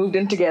 and we moved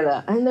in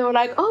together. And they were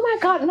like, oh my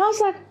God. And I was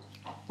like,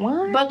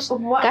 what? But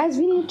what? Guys,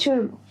 we need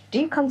to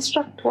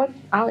deconstruct what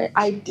our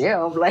idea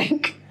of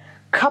like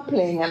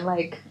coupling and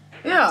like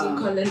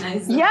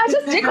Decolonize.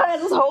 just decolonize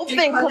this whole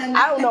thing, because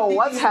I don't know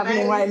what's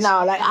happening right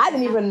now. Like, I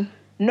didn't even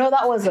know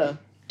that was a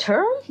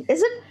term.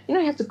 Is it? You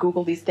have to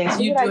Google these things.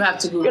 You do have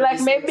to Google. You're like,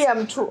 these maybe things.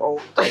 I'm too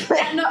old.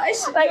 No,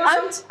 it's Like,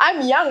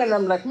 I'm young, and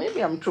I'm like,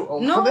 maybe I'm too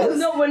old for this.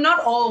 No, we're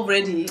not all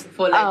ready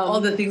for like all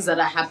the things that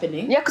are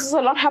happening. Yeah, because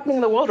there's a lot happening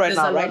in the world right There's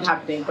now, a lot right?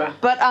 happening, bruh.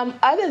 But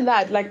other than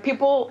that, like,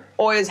 people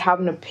always have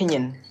an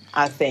opinion,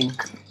 I think,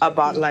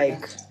 about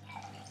like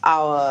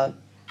our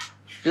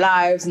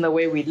lives and the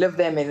way we live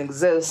them and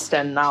exist.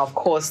 And now, of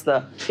course,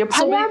 you're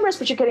polyamorous,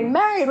 but you're getting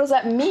married. What does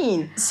that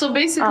mean? So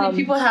basically,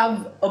 people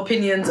have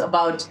opinions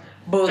about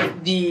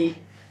both the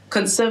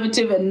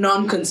conservative and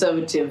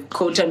non-conservative,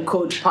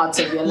 quote-unquote, parts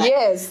of your life.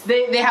 Yes.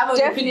 They have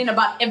an opinion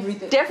about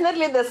everything.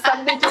 Definitely, there's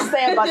something to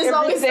say about There's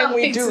always everything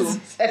we something do.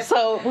 to say.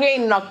 So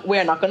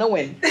we're not gonna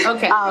win.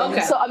 Okay.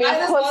 Okay. So I mean,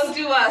 of course,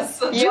 do us.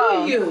 do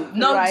you?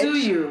 No, right. do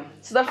you?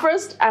 So the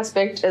first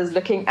aspect is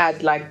looking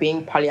at like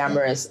being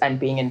polyamorous and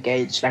being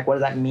engaged. Like, what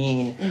does that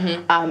mean?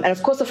 And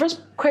of course, the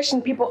first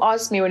question people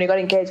ask me when you got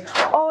engaged,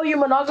 oh, you're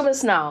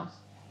monogamous now.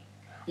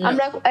 No. I'm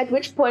like, at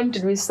which point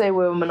did we say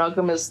we're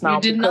monogamous now?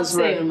 You did not because say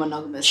we're you're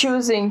monogamous.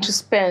 choosing to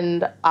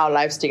spend our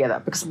lives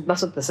together, because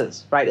that's what this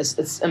is, right?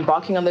 It's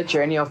embarking on the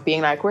journey of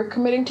being like, we're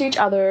committing to each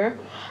other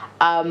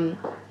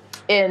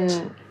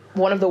in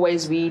one of the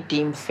ways we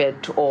deem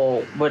fit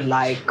or would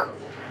like,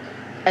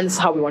 and this is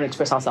how we want to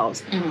express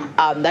ourselves.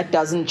 That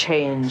doesn't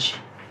change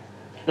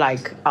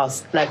like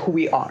us, like who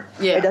we are.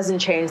 Yeah. It doesn't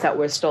change that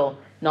we're still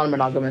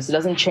non-monogamous. It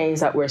doesn't change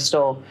that we're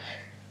still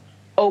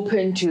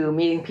open to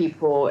meeting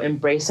people,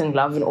 embracing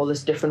love in all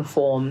these different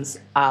forms.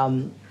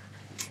 And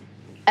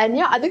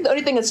yeah, I think the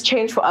only thing that's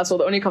changed for us, or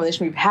the only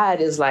conversation we've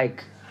had, is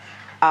like,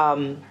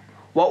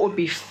 what would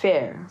be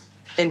fair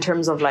in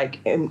terms of like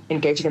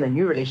engaging in a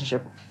new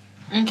relationship?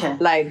 Okay.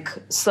 Like,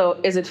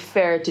 so is it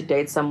fair to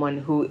date someone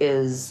who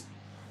is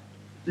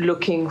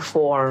looking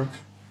for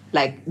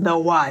like the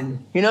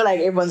one? You know, like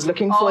everyone's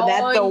looking for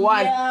that the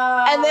one.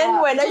 yeah. And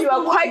then when you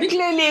are quite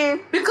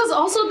clearly... Because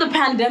also the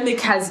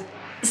pandemic has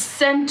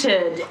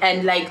centered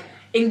and like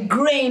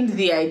ingrained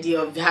the idea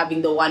of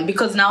having the one,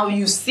 because now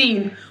you've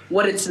seen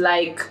what it's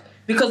like,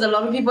 because a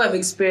lot of people have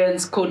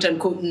experienced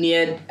quote-unquote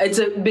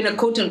been a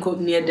quote-unquote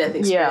near-death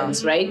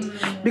experience, right?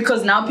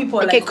 Because now people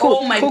are like, cool,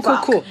 oh my cool,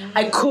 God, cool.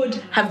 I could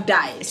have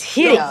died.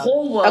 Hit The it.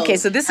 whole world Okay,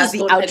 so this is has the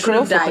thought I outro could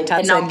have for died,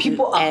 and now Kgothatso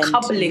people are and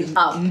coupling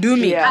up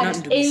Ndumi, Yeah. not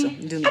at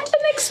Ndumi.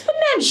 an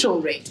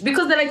exponential rate,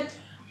 because they're like,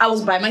 I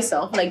was by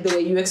myself, like the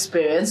way you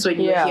experienced when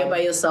you were here by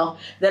yourself.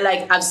 They're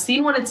like, I've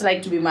seen what it's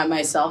like to be by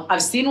myself.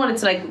 I've seen what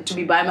it's like to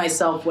be by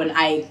myself when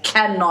I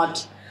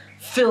cannot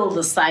fill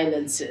the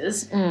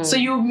silences. So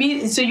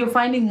you're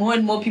finding more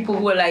and more people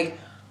who are like,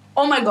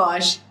 oh my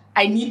gosh,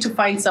 I need to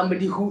find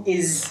somebody who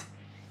is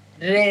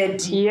ready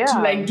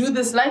to like do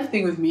this life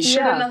thing with me.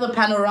 Should another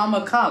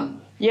panorama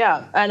come?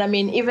 Yeah, and I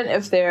mean, even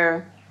if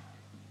they're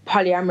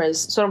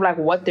polyamorous, sort of like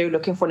what they're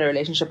looking for in a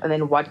relationship, and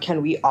then what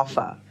can we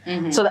offer.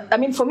 So I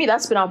mean, for me,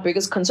 that's been our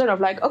biggest concern of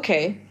like,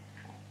 okay,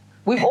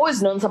 we've always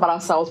known this about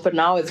ourselves, but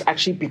now it's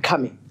actually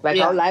becoming like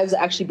our lives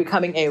are actually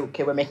becoming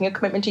okay, we're making a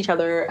commitment to each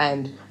other,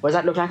 and what does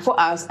that look like for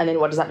us, and then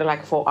what does that look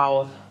like for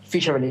our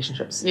future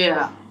relationships?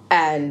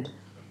 And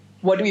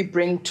what do we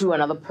bring to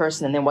another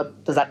person, and then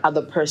what does that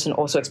other person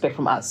also expect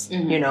from us?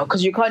 You know,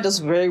 because you can't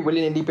just very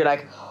willy-nilly be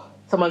like,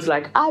 someone's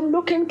like, I'm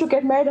looking to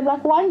get married. I'm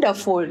like,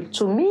 wonderful.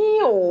 To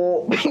me,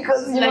 or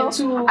because you know,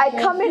 I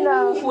come in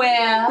a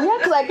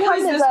because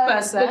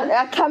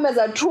I come as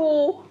a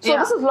tool. So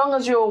this is long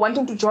as you're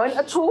wanting to join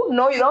a tool.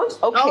 No, you don't.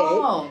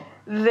 Okay,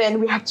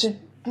 then we have to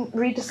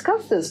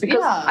rediscuss this,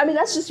 because I mean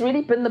that's just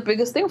really been the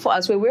biggest thing for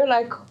us, where we're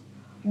like,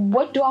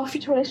 what do our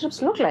future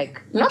relationships look like?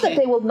 Not that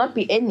there will not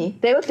be any.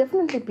 There will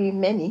definitely be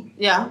many.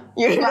 You know,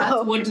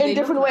 in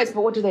different ways,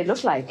 but what do they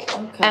look like?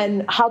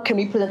 And how can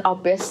we present our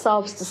best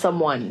selves to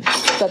someone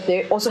so that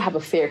they also have a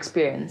fair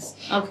experience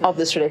of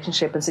this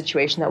relationship and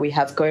situation that we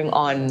have going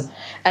on?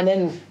 And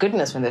then,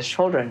 goodness, when there's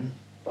children,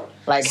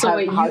 like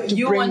so how to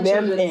you bring want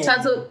them children. in.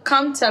 Tato,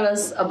 come tell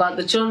us about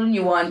the children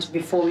you want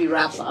before we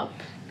wrap up.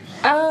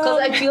 Because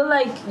I feel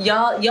like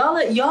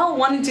y'all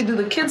wanting to do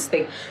the kids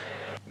thing.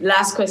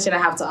 Last question I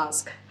have to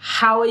ask.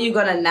 How are you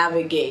going to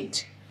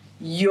navigate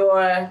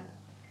your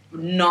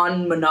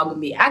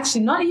non-monogamy?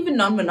 Actually, not even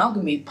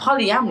non-monogamy,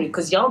 polyamory,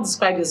 because y'all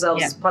describe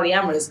yourselves as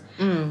polyamorous.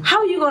 How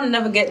are you going to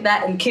navigate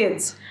that in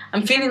kids?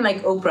 I'm feeling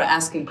like Oprah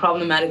asking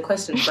problematic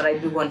questions, but I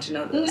do want to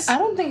know this. I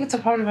don't think it's a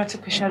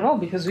problematic question at all,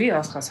 because we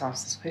ask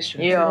ourselves this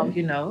question.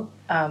 You know,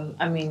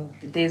 I mean,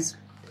 there's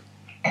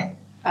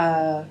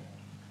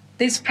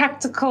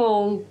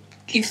practical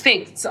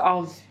effects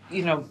of,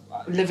 you know,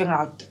 living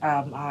out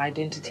our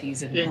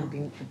identities and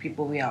being the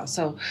people we are.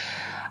 So,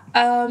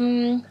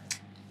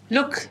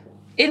 look,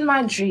 in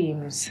my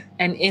dreams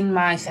and in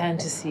my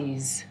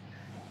fantasies,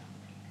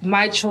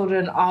 my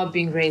children are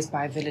being raised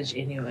by a village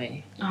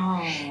anyway.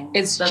 Oh,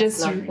 It's that's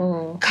just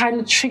lovely. kind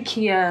of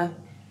trickier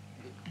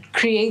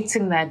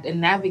creating that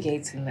and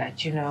navigating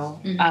that, in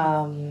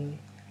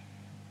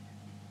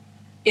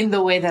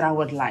the way that I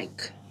would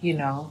like,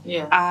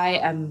 Yeah. I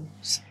am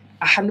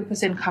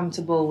 100%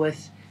 comfortable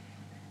with,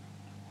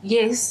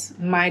 yes,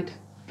 might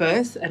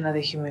birth another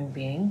human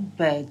being,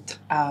 but,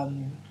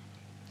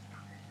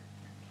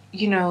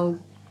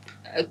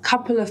 a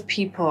couple of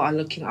people are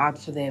looking out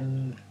for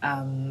them.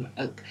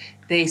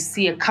 They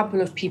see a couple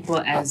of people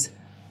as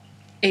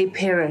a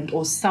parent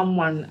or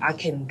someone I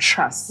can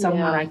trust,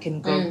 someone I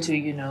can go to,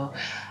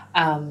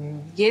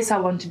 yes, I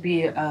want to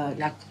be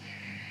a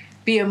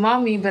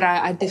mommy, but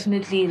I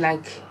definitely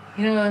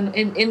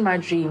in my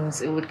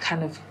dreams it would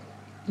kind of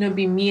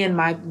be me and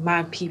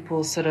my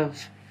people sort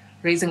of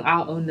raising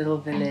our own little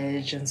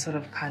village and sort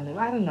of kind of,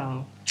 I don't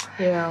know.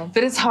 Yeah.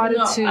 But it's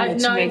harder to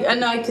make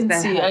I can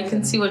that see. I can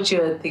happen. see what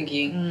you're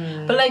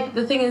thinking. But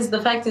the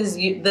fact is,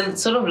 the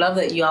sort of love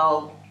that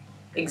y'all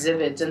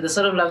exhibit and the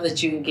sort of love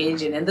that you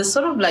engage in and the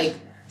sort of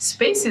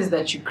spaces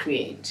that you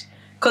create,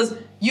 because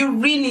you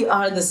really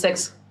are the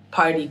sex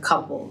party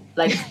couple.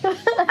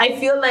 I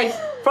feel like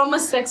from a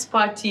sex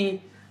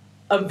party,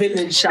 a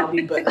village shall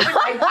be built.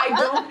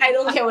 I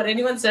don't care what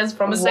anyone says.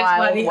 From a sex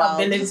party, a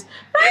village.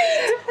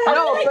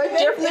 No, but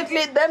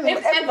definitely them.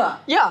 If ever.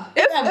 Yeah.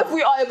 If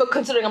we are ever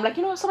considering, I'm like,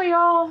 some of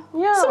y'all.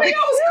 Yeah. Some of y'all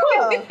was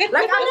cool. I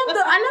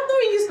love the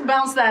way you used to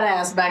bounce that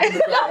ass back in the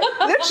day.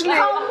 Literally.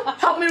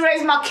 Help me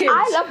raise my kids.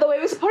 I love the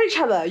way we support each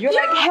other. You're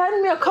like, hand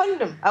me a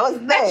condom. I was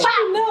there.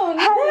 No,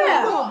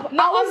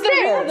 I was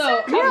there.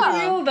 I'm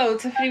real though,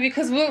 Tiffany,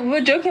 because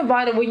we're joking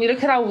about it. When you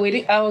look at our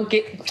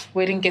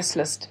wedding guest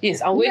list, yes,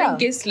 our wedding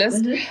guest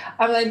list.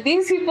 I'm like,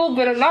 these people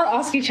better not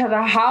ask each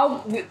other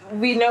how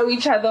we know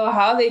each other,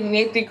 how they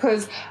met,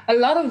 because a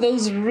lot of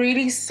those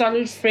really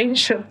solid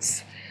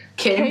friendships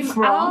came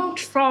out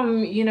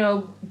from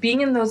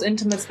being in those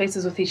intimate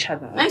spaces with each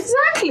other.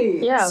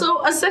 Exactly. Yeah.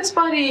 So a sex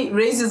party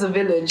raises a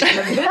village, and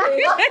a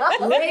village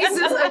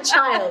raises a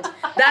child.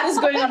 That is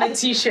going on a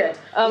T-shirt.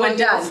 We're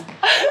done.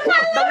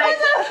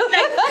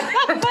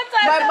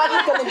 My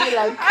mother's gonna be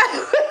like,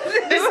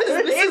 this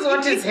is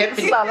what is happening.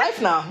 This is our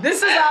life now. This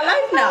is our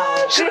life now.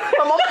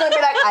 My mom's gonna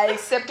be like, I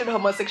accepted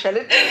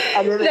homosexuality,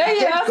 and then it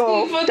did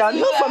go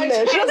downhill from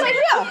there. She was like,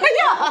 yeah,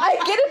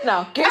 I get it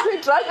now. Get me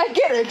drunk, I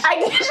get it. I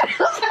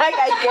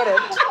get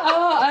it.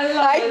 Oh,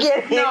 I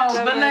get it. No,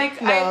 but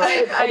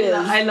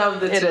I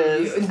love the two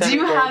of you. Do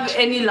you have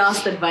any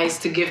last advice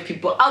to give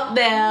people out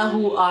there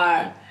who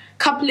are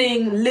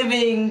coupling,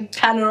 living,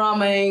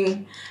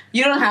 panoraming?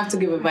 You don't have to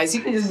give advice.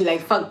 You can just be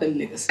like, fuck them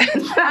niggas.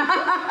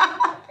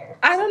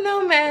 I don't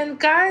know, man.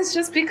 Guys,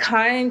 just be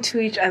kind to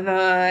each other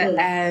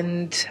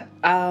and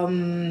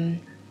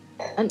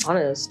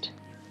honest.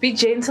 Be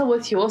gentle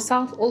with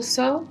yourself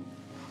also.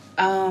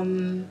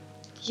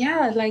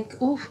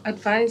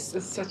 Advice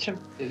is such a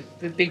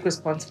big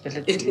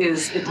responsibility. It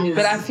is.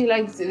 But I feel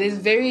like there's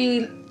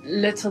very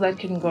little that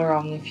can go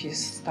wrong if you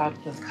start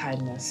with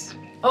kindness.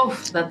 Oh,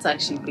 that's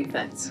actually big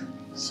facts.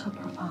 So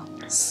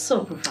profound.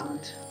 So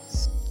profound.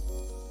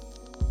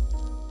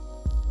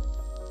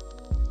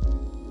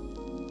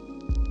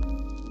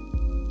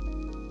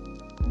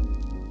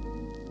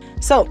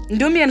 So,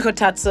 Ndumi and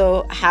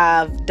Kgothatso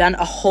have done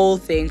a whole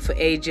thing for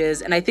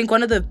ages, and I think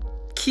one of the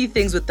key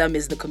things with them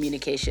is the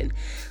communication,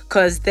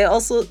 because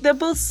they're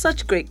both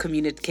such great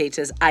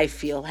communicators, I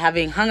feel,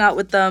 having hung out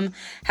with them,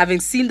 having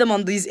seen them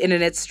on these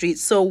internet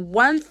streets. So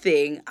one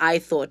thing I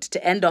thought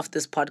to end off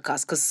this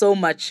podcast, because so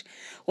much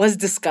was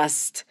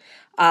discussed,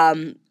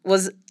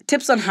 was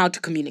tips on how to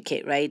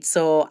communicate, right?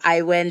 So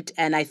I went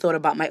and I thought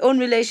about my own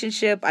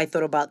relationship. I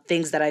thought about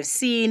things that I've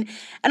seen.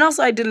 And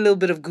also I did a little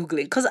bit of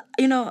Googling because,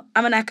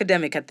 I'm an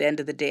academic at the end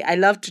of the day. I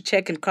love to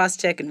check and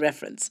cross-check and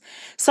reference.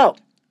 So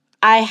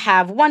I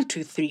have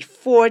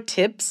 4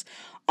 tips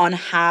on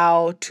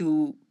how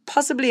to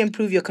possibly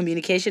improve your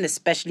communication,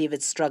 especially if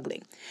it's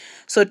struggling.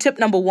 So tip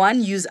number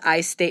 1, use I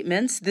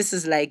statements. This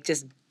is like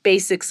just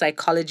basic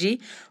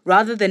psychology.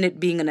 Rather than it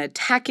being an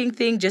attacking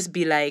thing, just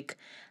be like,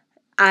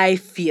 I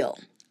feel,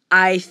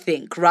 I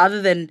think,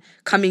 rather than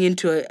coming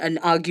into an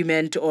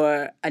argument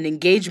or an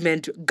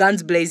engagement,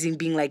 guns blazing,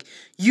 being like,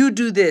 you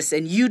do this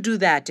and you do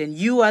that and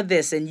you are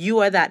this and you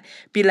are that.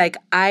 Be like,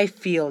 I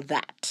feel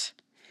that.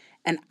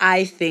 And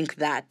I think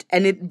that.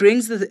 And it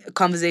brings the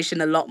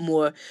conversation a lot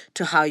more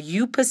to how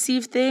you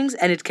perceive things.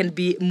 And it can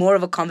be more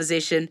of a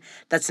conversation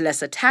that's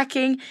less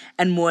attacking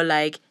and more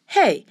like,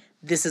 hey,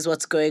 this is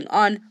what's going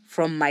on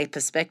from my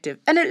perspective.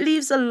 And it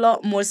leaves a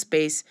lot more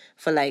space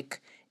for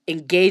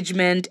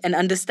engagement and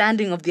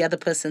understanding of the other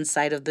person's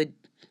side of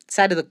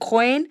the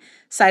coin,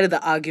 side of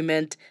the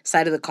argument,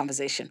 side of the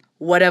conversation.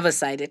 Whatever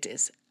side it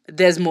is,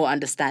 there's more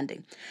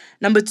understanding.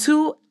 Number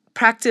 2,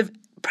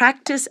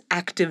 practice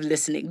active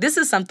listening. This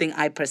is something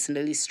I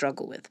personally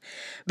struggle with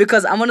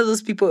because I'm one of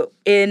those people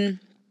in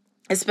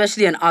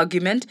especially an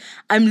argument,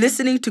 I'm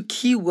listening to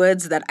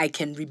keywords that I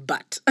can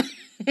rebut.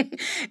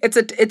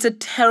 It's a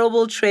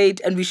terrible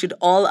trait, and we should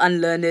all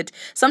unlearn it.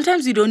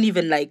 Sometimes you don't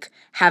even like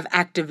have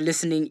active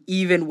listening,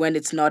 even when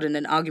it's not in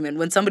an argument,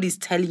 when somebody's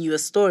telling you a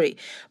story.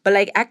 But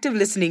like active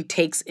listening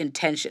takes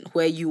intention,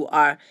 where you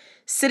are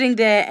sitting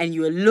there and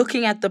you are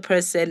looking at the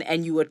person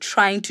and you are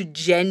trying to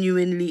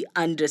genuinely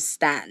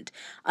understand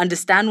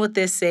what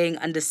they're saying,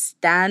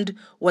 understand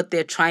what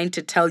they're trying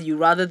to tell you,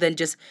 rather than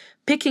just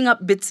picking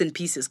up bits and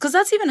pieces. Because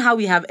that's even how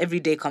we have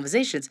everyday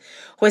conversations,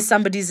 where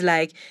somebody's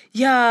like,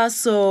 yeah,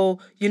 so,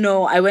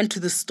 I went to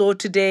the store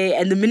today.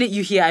 And the minute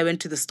you hear I went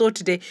to the store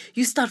today,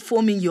 you start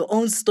forming your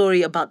own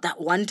story about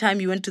that one time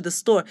you went to the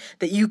store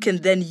that you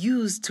can then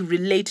use to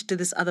relate to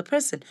this other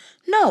person.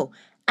 No,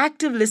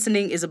 active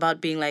listening is about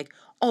being like,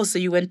 oh, so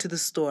you went to the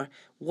store.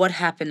 What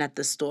happened at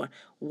the store?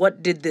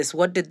 What did this?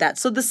 What did that?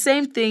 So the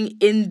same thing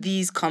in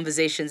these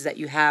conversations that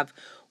you have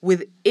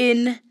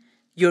within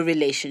your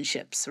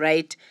relationships,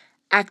 right?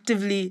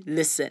 Actively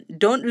listen.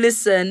 Don't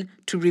listen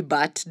to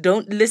rebut.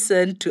 Don't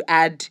listen to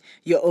add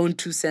your own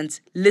 2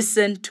 cents.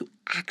 Listen to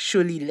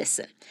actually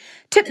listen.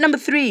 Tip number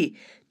 3,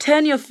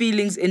 turn your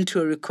feelings into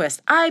a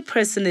request. I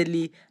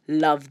personally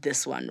love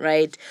this one,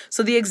 right?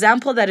 So the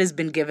example that has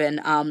been given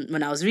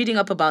when I was reading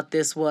up about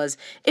this was,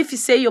 if you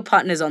say your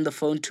partner is on the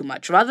phone too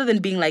much, rather than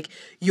being like,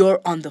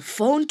 you're on the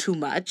phone too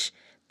much,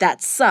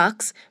 that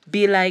sucks,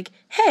 be like,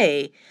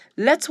 hey,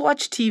 let's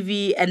watch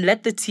TV and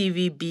let the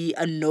TV be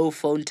a no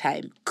phone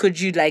time.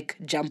 Could you like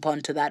jump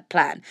onto that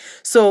plan?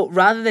 So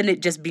rather than it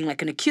just being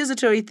like an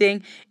accusatory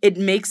thing, it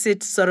makes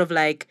it sort of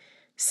like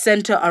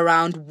center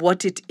around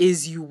what it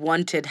is you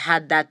wanted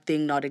had that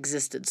thing not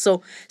existed.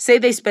 So say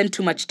they spend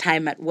too much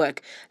time at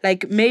work.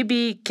 Like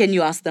maybe, can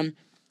you ask them,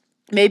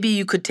 maybe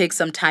you could take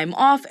some time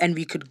off and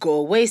we could go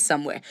away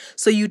somewhere.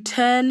 So you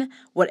turn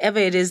whatever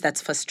it is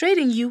that's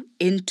frustrating you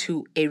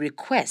into a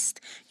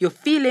request. Your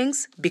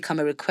feelings become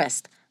a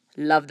request.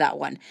 Love that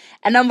one.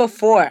 And number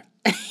 4,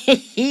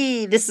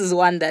 this is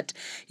one that,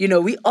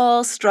 we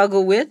all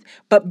struggle with,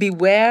 but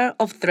beware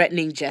of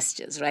threatening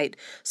gestures, right?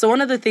 So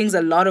one of the things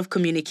a lot of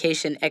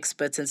communication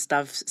experts and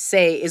stuff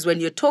say is, when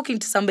you're talking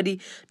to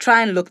somebody,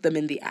 try and look them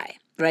in the eye,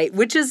 right?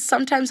 Which is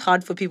sometimes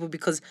hard for people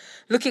because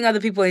looking other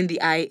people in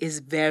the eye is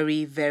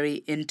very,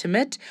 very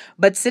intimate.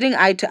 But sitting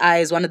eye to eye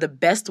is one of the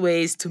best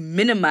ways to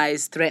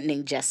minimize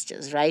threatening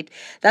gestures, right?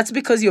 That's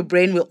because your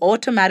brain will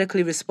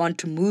automatically respond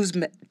to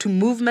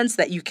movements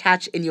that you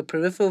catch in your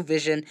peripheral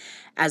vision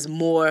as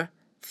more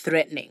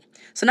threatening.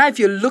 So now if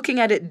you're looking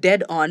at it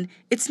dead on,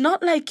 it's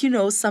not like,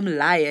 some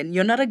lion.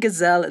 You're not a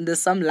gazelle and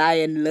there's some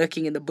lion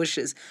lurking in the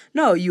bushes.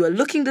 No, you are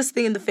looking this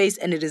thing in the face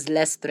and it is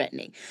less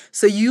threatening.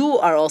 So you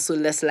are also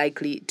less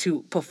likely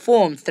to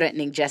perform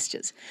threatening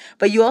gestures.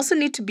 But you also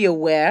need to be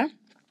aware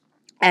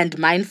and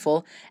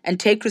mindful and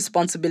take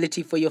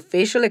responsibility for your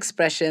facial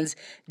expressions,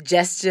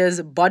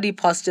 gestures, body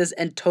postures,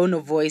 and tone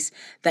of voice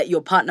that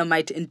your partner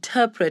might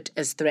interpret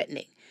as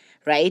threatening.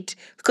 Right?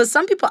 Because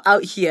some people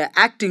out here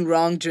acting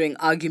wrong during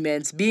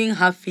arguments, being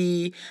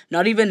huffy,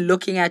 not even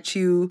looking at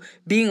you,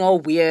 being all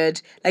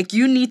weird. Like,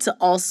 you need to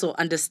also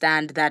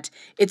understand that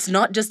it's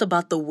not just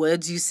about the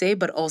words you say,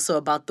 but also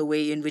about the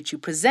way in which you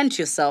present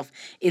yourself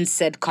in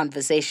said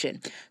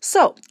conversation.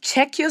 So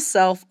check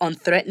yourself on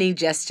threatening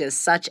gestures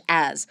such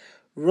as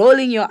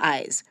rolling your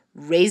eyes,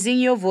 raising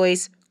your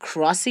voice,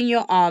 crossing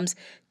your arms,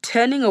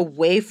 turning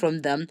away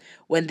from them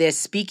when they're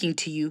speaking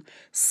to you,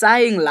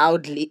 sighing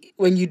loudly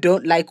when you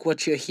don't like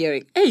what you're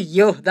hearing. Hey,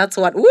 yo, that's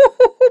what,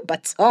 woo-hoo-hoo,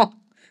 but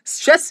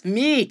stress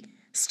me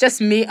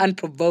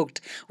unprovoked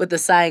with the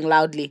sighing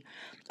loudly.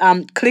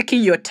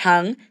 Clicking your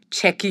tongue,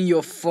 checking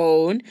your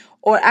phone,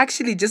 or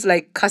actually just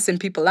like cussing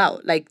people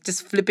out, like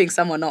just flipping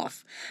someone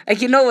off.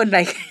 Like, when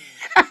like...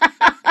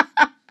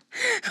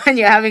 when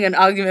you're having an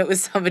argument with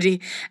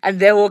somebody and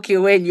they're walking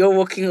away and you're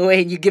walking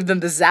away and you give them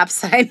the zap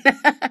sign.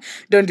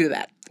 Don't do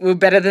that. We're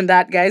better than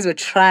that, guys. We're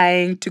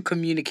trying to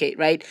communicate,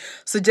 right?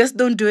 So just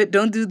don't do it.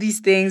 Don't do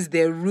these things.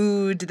 They're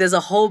rude. There's a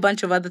whole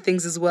bunch of other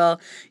things as well.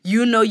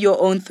 You know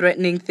your own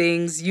threatening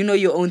things. You know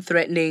your own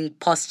threatening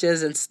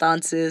postures and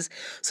stances.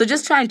 So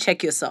just try and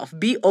check yourself.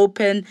 Be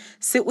open.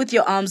 Sit with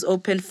your arms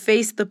open.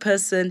 Face the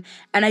person.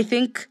 And I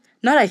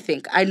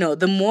know,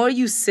 the more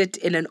you sit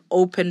in an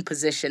open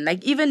position,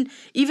 like even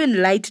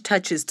light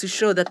touches to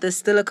show that there's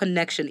still a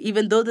connection,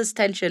 even though there's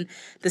tension,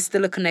 there's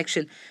still a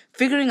connection.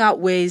 Figuring out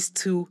ways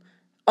to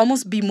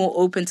almost be more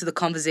open to the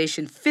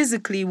conversation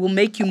physically will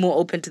make you more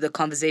open to the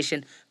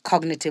conversation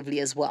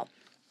cognitively as well.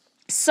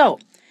 So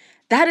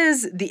that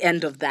is the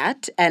end of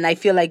that. And I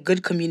feel like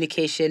good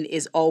communication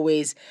is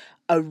always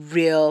a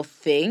real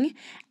thing.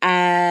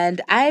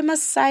 And I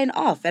must sign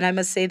off. And I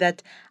must say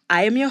that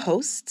I am your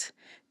host,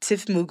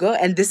 Tiff Mugo,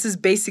 and this is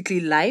basically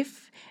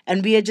life.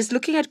 And we are just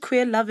looking at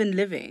queer love and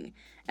living.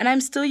 And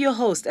I'm still your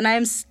host. And I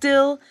am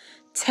still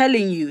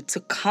telling you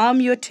to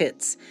calm your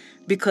tits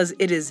because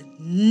it is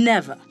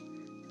never,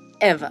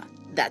 ever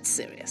that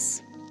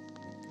serious.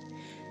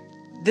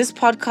 This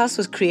podcast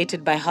was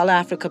created by Holla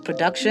Africa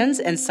Productions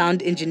and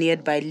sound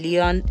engineered by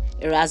Leon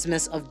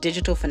Erasmus of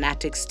Digital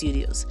Fanatic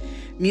Studios.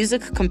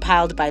 Music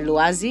compiled by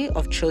Loazi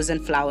of Chosen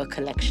Flower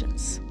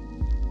Collections.